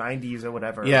like the 90s or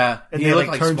whatever. Yeah, and they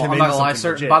like turned him into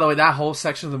something legit. By the way, that whole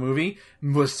section of the movie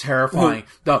was terrifying.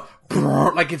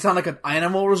 Like it sounded like an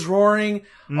animal was roaring.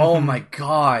 Mm-hmm. Oh my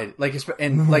god! Like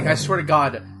I swear to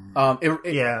God,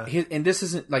 and this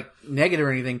isn't like negative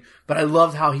or anything, but I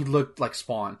loved how he looked like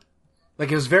Spawn.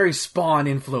 Like it was very Spawn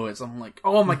influence. I'm like,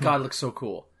 oh my god, it looks so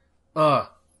cool.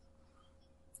 But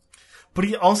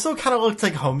he also kind of looked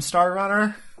like Homestar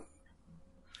Runner.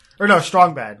 Or no,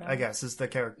 Strong Bad, I guess, is the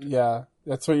character. Yeah,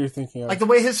 that's what you're thinking of. Like the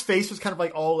way his face was kind of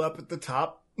like all up at the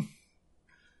top. It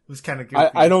was kind of goofy.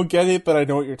 I don't get it, but I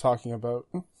know what you're talking about.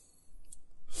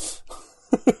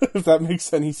 If that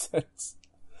makes any sense.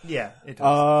 Yeah, it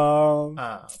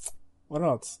does. What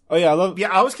else? Oh yeah,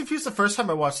 I was confused the first time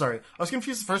I watched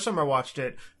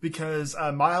it because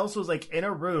Miles was like in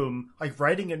a room, like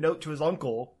writing a note to his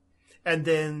uncle, and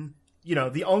then,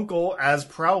 the uncle as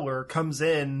Prowler comes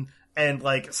in and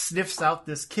like sniffs out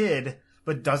this kid,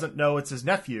 but doesn't know it's his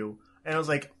nephew. And I was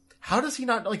like, how does he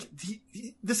not like?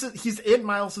 He's in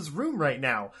Miles's room right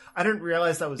now. I didn't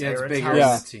realize that was Aaron's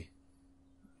house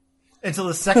until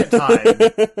the second time,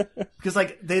 because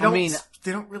like they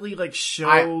don't really like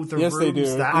show the rooms they do.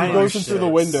 that he much. goes in through the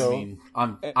window.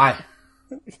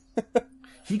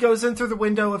 He goes in through the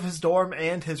window of his dorm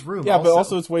and his room. Yeah, but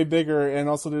also it's way bigger, and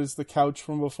also there's the couch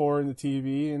from before and the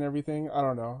TV and everything. I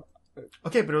don't know.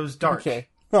 Okay, but it was dark. Okay.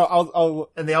 No,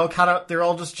 I'll and they're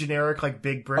all just generic, like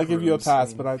big brick I'll give you a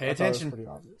pass, but I pay thought it was attention. pretty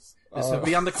obvious. This will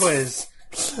be on the quiz.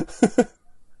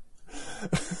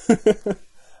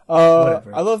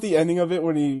 I love the ending of it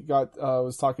when he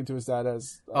was talking to his dad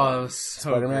as it was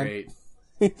so Spider-Man. Great.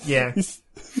 Yeah,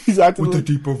 he's acting with a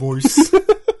deeper voice.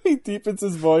 He deepens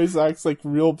his voice, acts like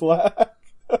real black.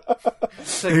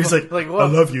 He's like, what? I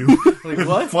love you.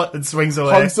 Like what? And swings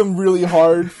away. Hugs him really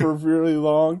hard for really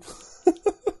long.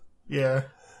 Yeah.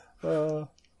 So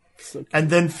cute. And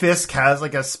then Fisk has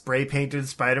like a spray painted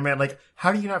Spider-Man. Like,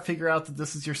 how do you not figure out that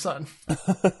this is your son?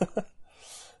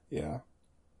 Yeah.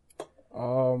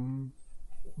 But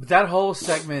that whole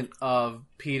segment of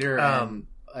Peter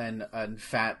and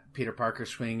fat Peter Parker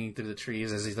swinging through the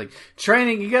trees as he's like,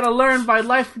 training, you gotta learn by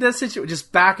life in this situation,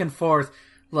 just back and forth.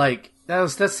 Like, that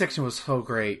section was so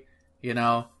great,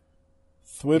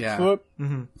 Thwip.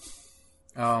 Mm-hmm.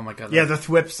 Oh my god. Yeah, the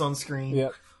thwips on screen. Yeah.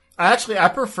 I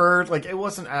preferred, like, it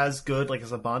wasn't as good, like,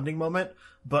 as a bonding moment,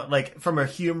 but, like, from a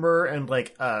humor and,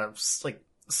 like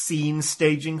scene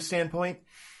staging standpoint,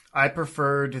 I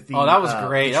preferred the. Oh, that was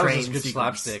great. The That was train just good sequence.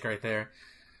 slapstick right there.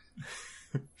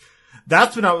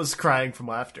 That's when I was crying from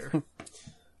laughter.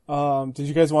 Did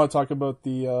you guys want to talk about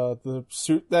the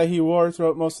suit that he wore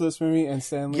throughout most of this movie and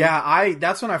Stan Lee? Yeah,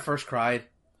 that's when I first cried.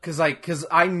 Cause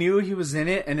I knew he was in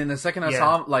it, and then the second I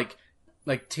saw him,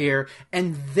 like tear,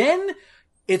 and then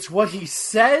it's what he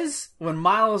says when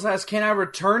Miles asks, "Can I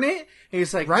return it?" And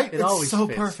he's like, Right? It It's always so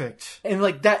fits. perfect. And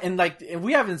like that, and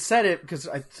we haven't said it because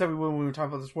I said when we were talking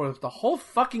about this before. The whole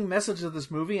fucking message of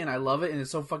this movie, and I love it, and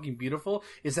it's so fucking beautiful,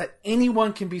 is that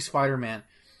anyone can be Spider-Man.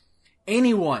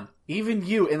 Anyone, even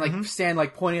you, and like Stan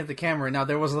like pointing at the camera. And now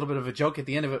there was a little bit of a joke at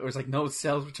the end of it, where it's like no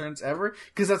sales returns ever,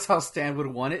 because that's how Stan would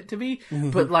want it to be.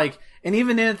 But like, and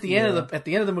even then at the end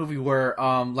of the movie, where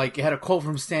like it had a quote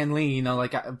from Stan Lee, you know,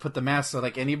 like I put the mask so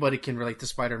like anybody can relate to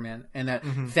Spider-Man, and that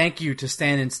thank you to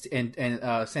Stan and Stan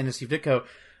and Steve Ditko.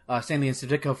 Stanley and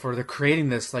Steve Ditko for creating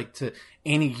this, like to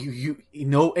you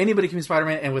know anybody can be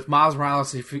Spider-Man, and with Miles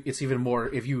Morales, it's even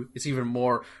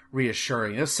more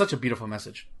reassuring. It's such a beautiful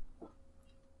message.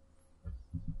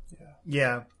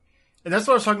 Yeah. And that's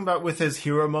what I was talking about with his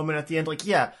hero moment at the end. Like,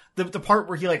 yeah, the part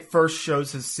where he like first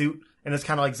shows his suit and is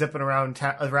kind of like zipping around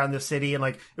around the city, and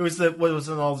like it was what was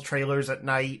in all the trailers at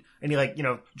night, and he like, you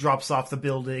know, drops off the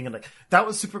building, and like that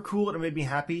was super cool and it made me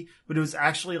happy. But it was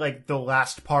actually like the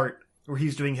last part where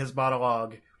he's doing his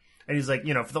monologue, and he's like,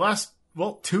 you know, for the last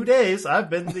 2 days I've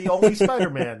been the only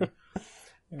Spider-Man.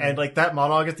 And like that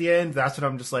monologue at the end, that's when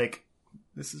I'm just like,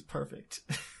 this is perfect.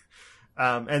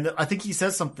 And I think he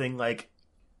says something like,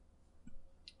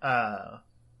 about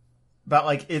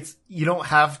like, you don't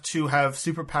have to have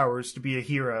superpowers to be a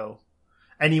hero.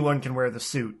 Anyone can wear the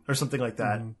suit or something like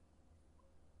that.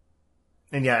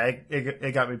 And yeah,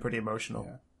 it got me pretty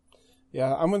emotional.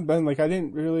 Yeah, I'm with Ben. Like, I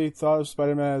didn't really thought of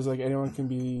Spider-Man as like anyone can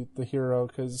be the hero,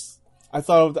 because I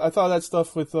thought of that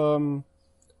stuff with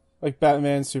like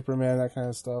Batman, Superman, that kind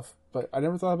of stuff. But I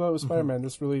never thought about it with Spider-Man.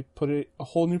 This really put a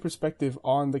whole new perspective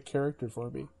on the character for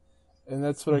me. And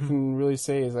that's what I can really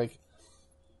say is like,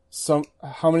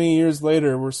 how many years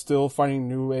later, we're still finding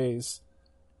new ways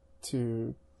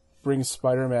to bring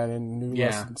Spider-Man and new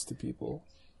lessons to people.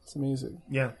 It's amazing.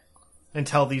 Yeah. And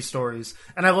tell these stories.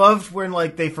 And I loved when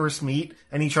like they first meet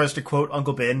and he tries to quote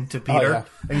Uncle Ben to Peter. Oh, yeah.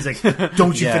 And he's like,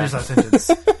 don't you finish that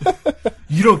sentence.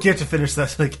 You don't get to finish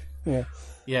that. Like, Yeah.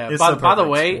 Yeah. It's By so the perfect.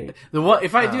 way, the one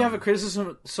if I do have a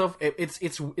criticism, so it's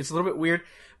a little bit weird,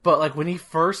 but like when he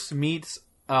first meets,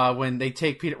 when they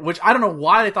take Peter, which I don't know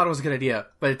why they thought it was a good idea,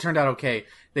 but it turned out okay.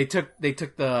 They took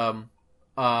the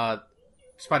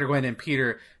Spider-Gwen and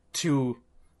Peter to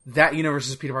that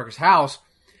universe's Peter Parker's house.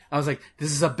 I was like,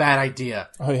 this is a bad idea.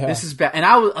 Oh, yeah. This is bad. And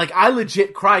I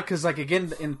legit cried because, like,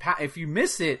 again, if you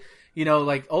miss it, you know,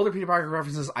 like, older Peter Parker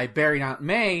references, I buried Aunt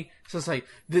May. So it's like,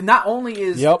 not only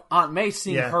is Aunt May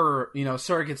seeing her, you know,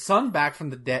 surrogate son back from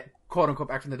the dead, quote unquote,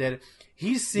 back from the dead,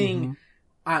 he's seeing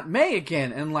Aunt May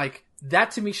again. And, like,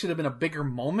 that to me should have been a bigger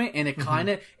moment. And it kind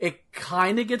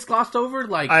of gets glossed over.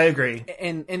 Like, I agree.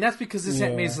 And that's because this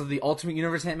Aunt May is the ultimate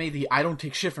universe Aunt May, the I don't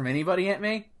take shit from anybody Aunt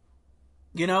May.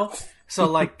 You know? So,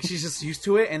 like, she's just used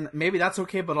to it, and maybe that's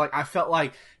okay, but, like, I felt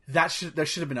like there should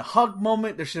have been a hug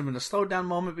moment, there should have been a slow down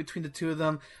moment between the two of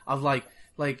them, of, like,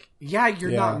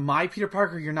 you're not my Peter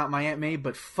Parker, you're not my Aunt May,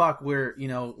 but fuck,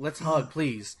 let's hug,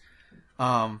 please.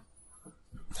 Yeah.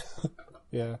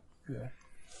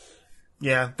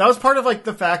 Yeah, that was part of, like,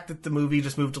 the fact that the movie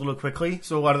just moved a little quickly,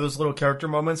 so a lot of those little character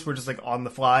moments were just, like, on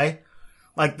the fly.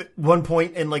 Like, one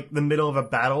point in, like, the middle of a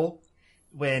battle,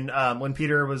 when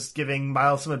Peter was giving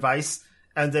Miles some advice,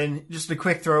 and then just a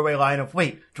quick throwaway line of,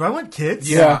 wait, do I want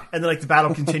kids? Yeah. And then, like, the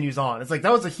battle continues on. It's like,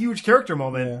 that was a huge character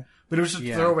moment, but it was just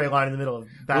a throwaway line in the middle of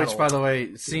battle. Which, by the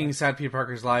way, seeing sad Peter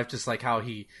Parker's life, just like how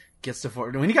he gets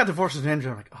divorced. When he got divorced with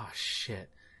Andrew, I'm like, oh, shit.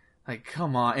 Like,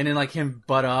 come on. And then, like, him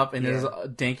butt up in his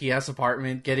danky-ass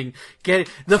apartment, getting...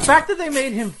 The fact that they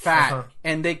made him fat,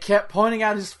 and they kept pointing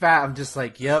out his fat, I'm just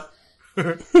like, yep.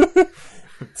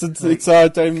 It's a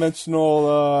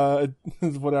dimensional,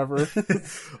 whatever.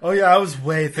 Oh yeah, I was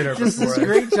way thinner Just before. this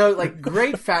great joke, like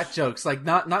great fat jokes, like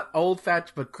not old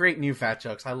fat, but great new fat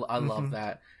jokes. I love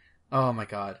that. Oh my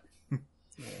god.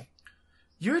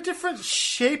 You're a different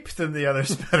shape than the other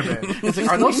Spider-Man. It's like,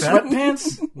 are those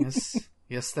sweatpants?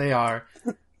 Yes, they are.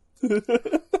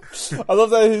 I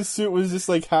love that his suit was just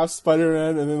like half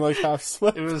Spider-Man and then like half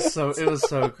sweat. It was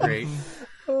so great.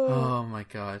 Oh my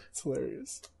god. It's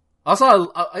hilarious.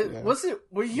 Also,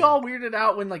 were you all weirded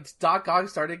out when like Doc Ock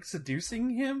started seducing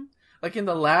him, like in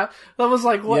the lab? That was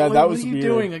like, what are you weird.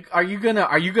 doing? Like, are you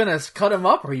gonna cut him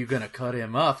up, or are you gonna cut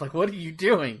him up? Like, what are you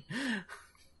doing?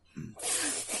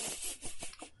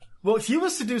 Well, he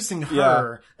was seducing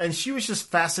her, and she was just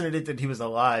fascinated that he was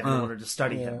alive and wanted to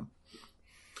study him.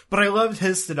 But I loved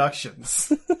his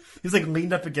seductions. He's like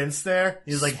leaned up against there.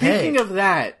 He's like, Speaking hey. of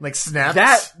that, Like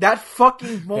snaps. that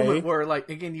fucking moment where like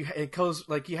again it goes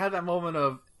like you had that moment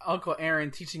of Uncle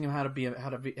Aaron teaching him how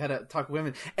to talk to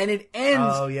women, and it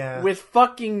ends with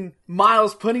fucking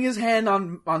Miles putting his hand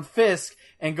on Fisk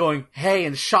and going hey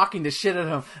and shocking the shit out of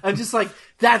him. I'm just like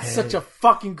that's such a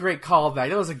fucking great callback.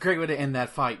 That was a great way to end that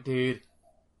fight, dude.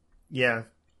 Yeah.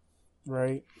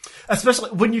 Right. Especially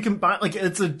when you combine, like,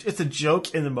 it's a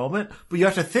joke in the moment, but you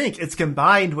have to think it's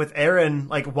combined with Aaron,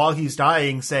 like, while he's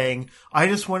dying, saying, I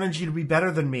just wanted you to be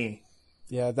better than me.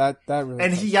 Yeah, that really...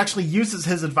 And he actually uses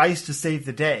his advice to save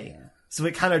the day. Yeah. So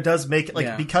it kind of does make it,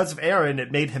 like, because of Aaron,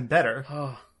 it made him better.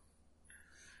 Oh.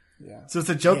 Yeah. So it's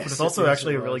a joke, but it's also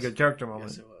actually a really good character moment.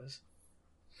 Yes, it was.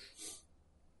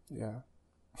 Yeah.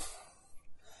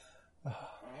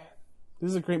 This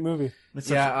is a great movie.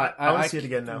 I want to see it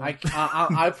again now. I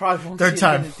probably won't see it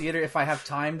again in theater. If I have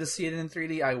time to see it in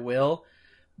 3D, I will.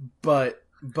 But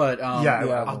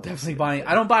I'll definitely buy.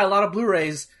 I don't buy a lot of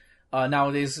Blu-rays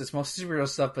nowadays. It's mostly superhero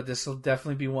stuff, but this will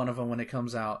definitely be one of them when it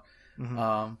comes out.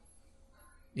 Mm-hmm.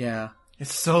 Yeah.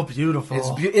 It's so beautiful.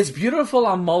 It's beautiful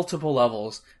on multiple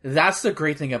levels. That's the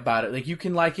great thing about it. Like you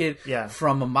can like it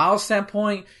from a Miles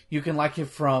standpoint, you can like it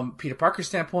from Peter Parker's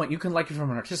standpoint, you can like it from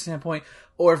an artistic standpoint,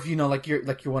 or if like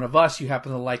you're one of us, you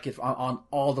happen to like it on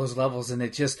all those levels, and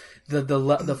it just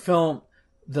the film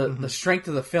the strength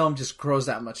of the film just grows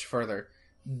that much further.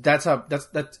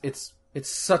 It's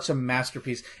such a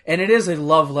masterpiece, and it is a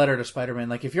love letter to Spider-Man.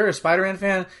 Like if you're a Spider-Man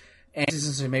fan. And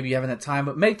maybe you haven't had time,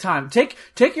 but make time. Take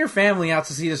your family out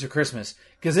to see this for Christmas,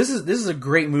 because this is a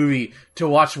great movie to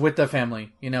watch with the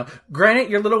family. You know, granted,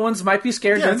 your little ones might be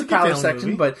scared during the college section,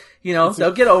 movie. But you know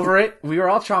they'll get over it. We were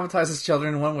all traumatized as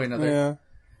children in one way or another.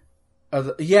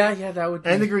 Yeah. That would.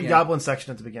 And the Green Goblin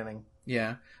section at the beginning.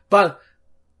 Yeah, but.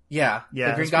 Yeah,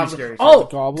 the Green Goblin.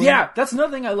 Scary. That's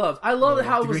another thing I love. I love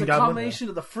how it was a combination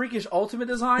of the freakish Ultimate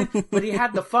design, but he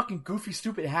had the fucking goofy,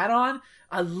 stupid hat on.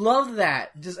 I love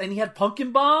that. And he had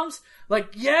pumpkin bombs. Like,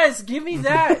 yes, give me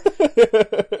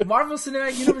that. Marvel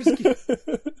Cinematic Universe.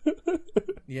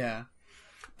 Yeah.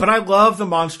 But I love the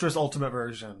monstrous Ultimate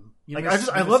version.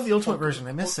 I love the Ultimate version.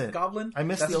 I miss it. Goblin. I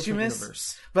miss the Ultimate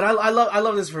Universe. But I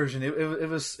love this version. It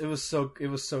was so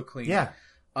clean. Yeah.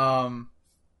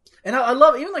 And I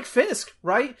love even like Fisk,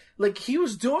 right? Like he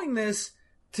was doing this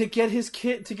to get his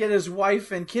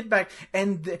wife and kid back,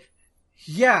 and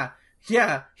that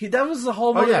was the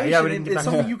whole motivation. It's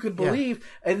something you could believe,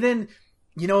 and then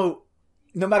no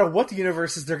matter what the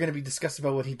universe is, they're going to be discussed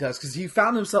about what he does, because he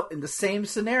found himself in the same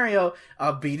scenario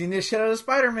of beating the shit out of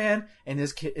Spider-Man, and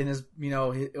his kid and his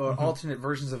alternate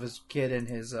versions of his kid and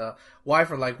his wife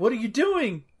are like, "What are you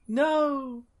doing?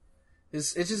 No."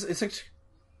 It's like.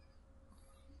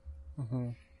 Mm-hmm.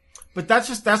 But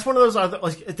that's one of those other,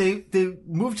 like, they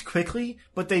moved quickly,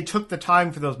 but they took the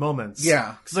time for those moments.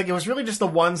 Yeah. Because like it was really just the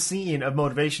one scene of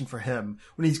motivation for him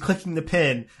when he's clicking the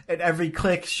pin, and every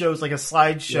click shows like a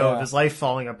slideshow of his life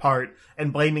falling apart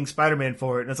and blaming Spider-Man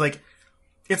for it. And it's like,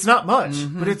 it's not much,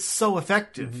 but it's so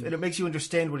effective, and it makes you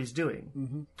understand what he's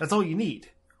doing. That's all you need.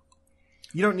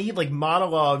 You don't need like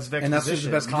monologues of exposition. And that's just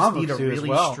the best combo. You just need a really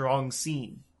well. strong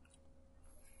scene.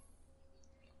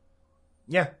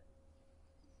 Yeah.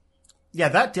 Yeah,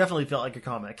 that definitely felt like a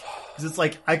comic. Because it's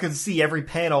like, I could see every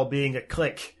panel being a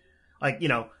click. Like,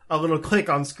 a little click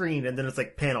on screen, and then it's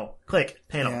like panel, click,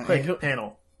 panel, click,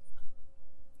 panel.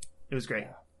 It was great.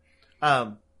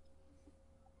 A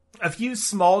few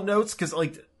small notes, because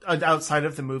like, outside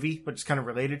of the movie, but just kind of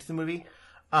related to the movie.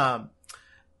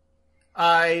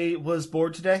 I was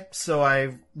bored today, so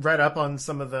I read up on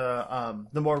some of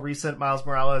the more recent Miles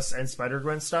Morales and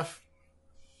Spider-Gwen stuff.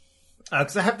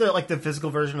 Because I have the physical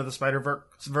version of the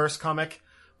Spider-Verse comic,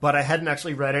 but I hadn't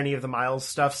actually read any of the Miles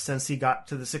stuff since he got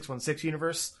to the 616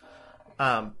 universe.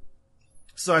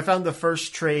 So I found the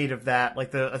first trade of that,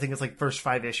 I think it's like first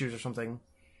 5 issues or something.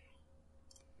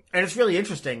 And it's really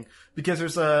interesting, because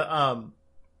there's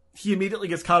he immediately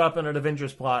gets caught up in an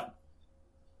Avengers plot.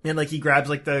 And he grabs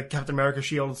the Captain America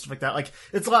shield and stuff like that.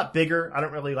 It's a lot bigger. I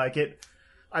don't really like it.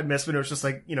 I miss when it was just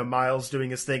Miles doing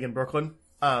his thing in Brooklyn.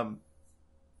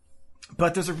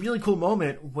 But there's a really cool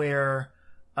moment where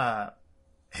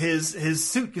his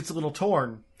suit gets a little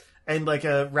torn, and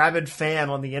a rabid fan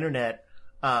on the internet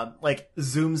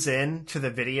zooms in to the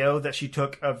video that she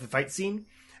took of the fight scene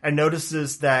and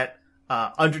notices that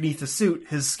underneath the suit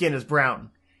his skin is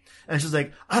brown. And she's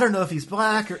like, I don't know if he's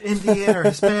black or Indian or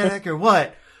Hispanic or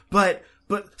what, but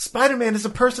but Spider-Man is a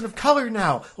person of color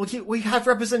now. We have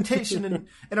representation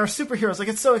in our superheroes. Like,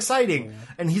 it's so exciting.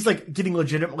 And he's, like, getting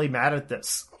legitimately mad at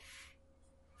this.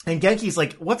 And Genki's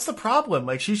like, what's the problem?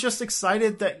 Like, she's just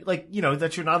excited that, like, you know,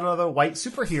 that you're not another white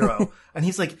superhero. And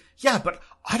he's like, yeah, but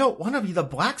I don't want to be the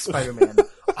black Spider-Man.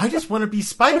 I just want to be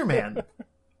Spider-Man.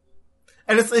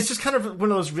 And it's just kind of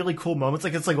one of those really cool moments.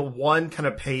 Like, it's like one kind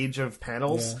of page of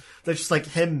panels that's just like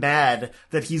him mad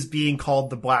that he's being called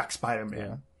the Black Spider-Man.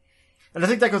 Yeah. And I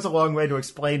think that goes a long way to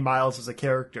explain Miles as a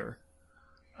character.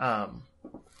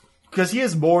 Because he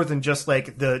is more than just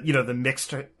like the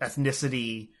mixed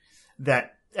ethnicity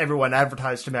that everyone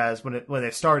advertised him as when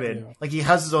they started. Yeah. Like, he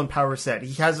has his own power set.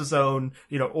 He has his own,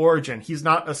 origin. He's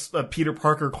not a Peter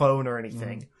Parker clone or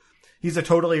anything. He's a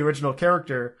totally original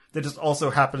character that just also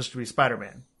happens to be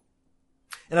Spider-Man.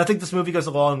 And I think this movie goes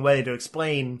a long way to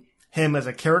explain him as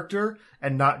a character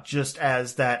and not just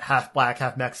as that half black,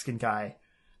 half Mexican guy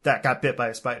that got bit by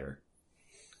a spider.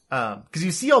 Because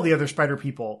you see all the other spider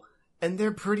people, and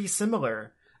they're pretty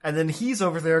similar. And then he's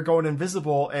over there going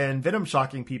invisible and venom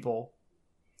shocking people.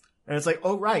 And it's like,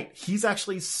 oh, right, he's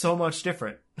actually so much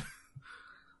different.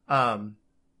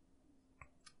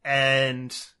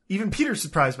 And even Peter's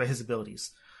surprised by his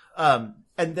abilities. And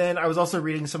then I was also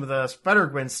reading some of the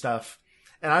Spider-Gwen stuff,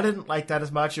 and I didn't like that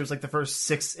as much. It was like the first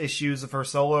 6 issues of her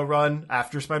solo run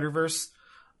after Spider-Verse.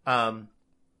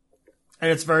 And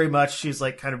it's very much, she's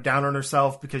like kind of down on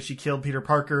herself because she killed Peter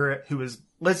Parker, who is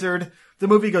Lizard. The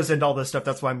movie goes into all this stuff,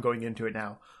 that's why I'm going into it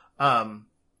now.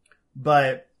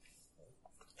 But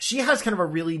she has kind of a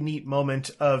really neat moment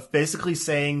of basically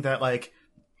saying that, like,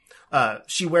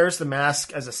 she wears the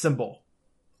mask as a symbol.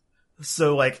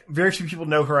 So, like, very few people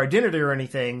know her identity or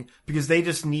anything because they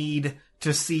just need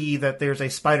to see that there's a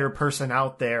spider person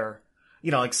out there.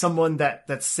 Like someone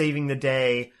that's saving the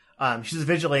day. She's a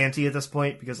vigilante at this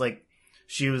point because, like,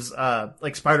 she was,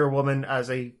 like, Spider-Woman as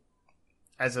a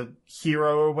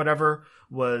hero or whatever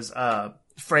was,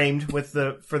 framed for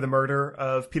the murder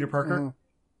of Peter Parker.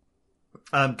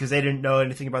 Because they didn't know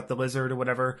anything about the Lizard or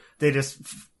whatever. They just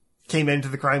came into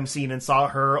the crime scene and saw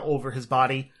her over his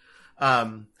body.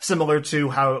 Similar to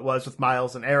how it was with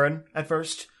Miles and Aaron at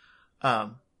first.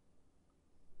 But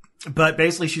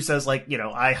basically she says, like,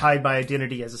 I hide my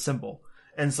identity as a symbol.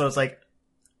 And so it's like,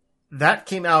 that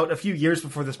came out a few years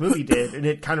before this movie did, and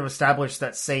it kind of established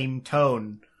that same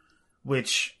tone,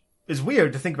 which is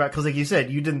weird to think about, because like you said,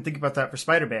 you didn't think about that for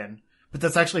Spider-Man. But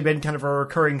that's actually been kind of a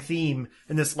recurring theme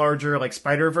in this larger, like,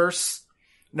 Spider-Verse.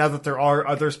 Now that there are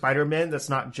other Spider-Men, that's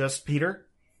not just Peter.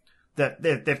 That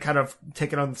they've kind of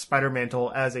taken on the Spider Mantle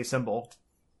as a symbol.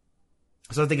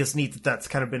 So I think it's neat that that's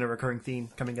kind of been a recurring theme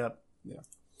coming up. Yeah.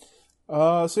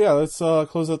 So yeah, let's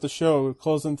close out the show.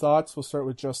 Closing thoughts. We'll start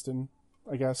with Justin,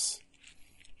 I guess.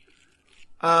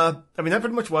 I mean, that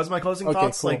pretty much was my closing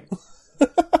thoughts. Cool. Like,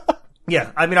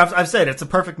 yeah, I mean, I've said it's a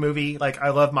perfect movie. Like,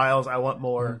 I love Miles. I want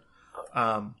more.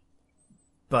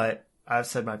 But I've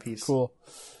said my piece. Cool.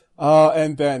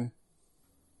 And Ben.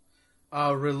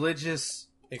 Religious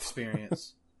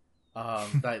experience.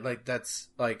 That's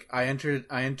like I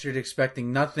entered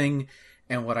expecting nothing,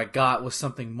 and what I got was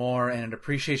something more, and an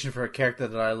appreciation for a character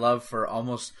that I love for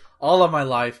almost all of my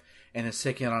life, and it's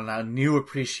taking on a new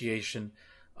appreciation.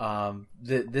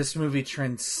 This movie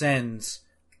transcends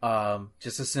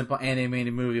just a simple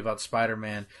animated movie about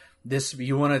Spider-Man.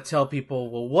 You want to tell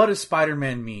people, well, what does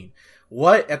Spider-Man mean?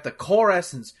 What, at the core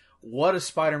essence, what is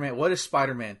Spider-Man? What is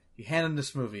Spider-Man? You hand him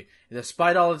this movie.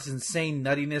 Despite all its insane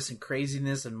nuttiness and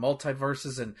craziness and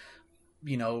multiverses and,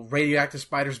 radioactive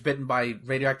spiders bitten by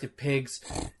radioactive pigs,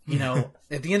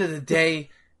 at the end of the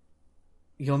day,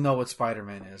 you'll know what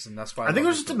Spider-Man is. And that's why I think it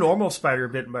was just a normal spider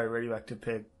bitten by a radioactive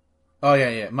pig. Oh,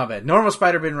 yeah, my bad. Normal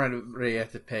spider bitten by a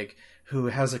radioactive pig who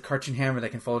has a cartoon hammer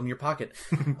that can fall in your pocket.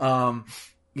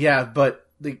 Yeah, but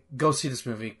go see this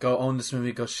movie. Go own this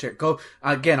movie. Go share. Go,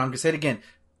 again, I'm going to say it again.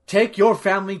 Take your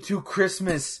family to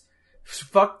Christmas.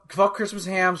 Fuck Christmas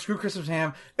ham. Screw Christmas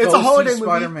ham. It's a holiday movie.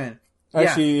 Spider-Man.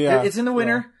 Actually, yeah. It's in the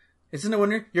winter. Yeah. It's in the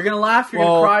winter. You're going to laugh. You're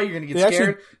going to cry. You're going to get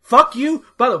scared. Fuck you.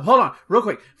 But hold on, real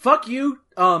quick. Fuck you,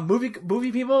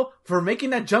 movie people, for making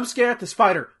that jump scare at the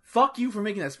spider. Fuck you for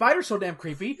making that spider so damn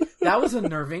creepy. That was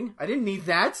unnerving. I didn't need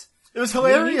that. It was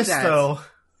hilarious, though.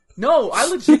 No, I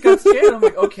legit got scared. I'm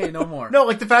like, okay, no more. No,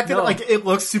 like the fact that it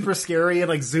looks super scary and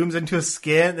like zooms into his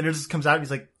skin, and it just comes out and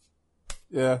he's like,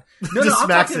 yeah. No, I'm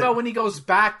talking about when he goes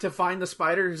back to find the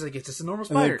spider. He's like, it's just a normal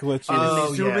spider. And then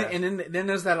they zoom in, and then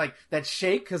there's that that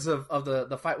shake because of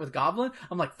the fight with Goblin.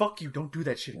 I'm like, fuck you, don't do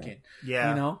that shit again.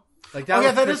 Yeah. Like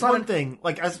that. That is one thing.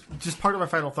 Like, as just part of my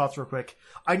final thoughts, real quick.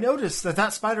 I noticed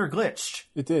that spider glitched.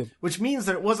 It did, which means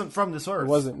that it wasn't from this Earth. It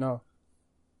wasn't. No.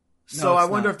 So No, I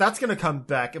it's wonder not. if that's going to come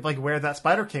back, if like where that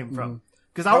spider came from.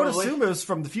 Because I would Probably. assume it was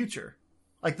from the future,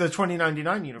 like the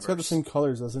 2099 universe. It's got the same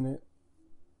colors, doesn't it?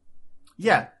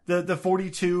 Yeah, the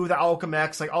 42, the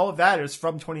Alchemax, like all of that is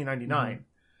from 2099.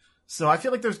 So I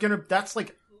feel like that's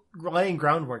like laying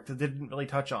groundwork that they didn't really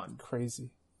touch on.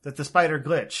 Crazy. That the spider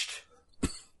glitched.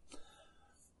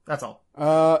 That's all.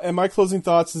 And my closing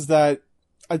thoughts is that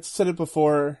I said it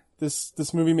before.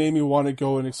 This movie made me want to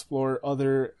go and explore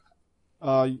other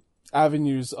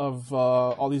avenues of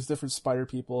all these different spider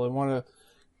people and want to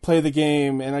play the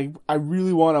game. And I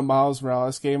really want a Miles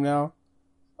Morales game now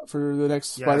for the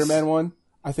next Yes. Spider-Man one.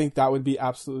 I think that would be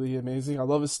absolutely amazing. I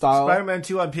love his style. Spider-Man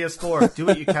 2 on PS4. Do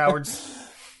it, you cowards.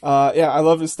 Yeah, I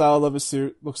love his style. I love his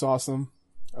suit. Looks awesome.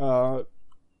 I'm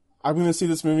going to see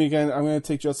this movie again. I'm going to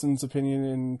take Justin's opinion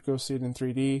and go see it in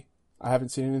 3D. I haven't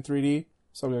seen it in 3D,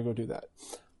 so I'm going to go do that.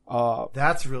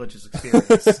 That's a religious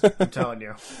experience. I'm telling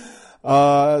you.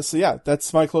 So yeah,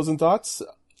 that's my closing thoughts.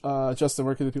 Justin,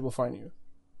 where can the people find you?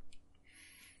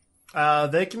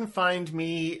 They can find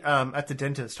me at the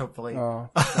dentist, hopefully. Oh,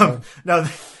 No,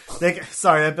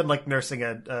 sorry, I've been like nursing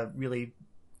a really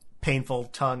painful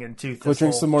tongue and tooth. Go this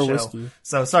drink whole some more show. whiskey.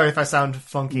 So sorry if I sound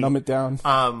funky. Numb it down.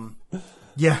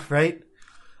 Yeah, right.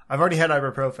 I've already had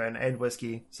ibuprofen and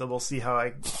whiskey, so we'll see how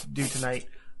I do tonight.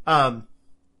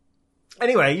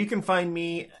 Anyway, you can find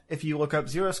me if you look up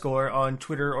Zero Score on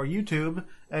Twitter or YouTube,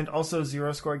 and also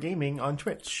Zero Score Gaming on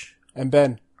Twitch. And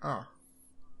Ben.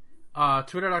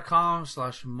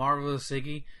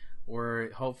 Twitter.com/MarvelousIggy,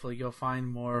 where hopefully you'll find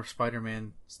more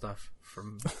Spider-Man stuff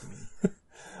from me.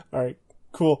 All right,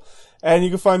 cool. And you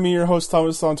can find me, your host,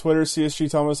 Thomas, on Twitter, CSG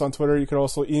Thomas on Twitter. You can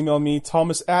also email me,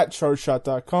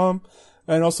 thomas@chargeshot.com,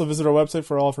 and also visit our website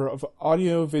for all of our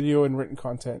audio, video, and written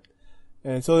content.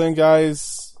 And until then,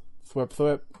 guys, thwip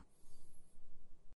thwip.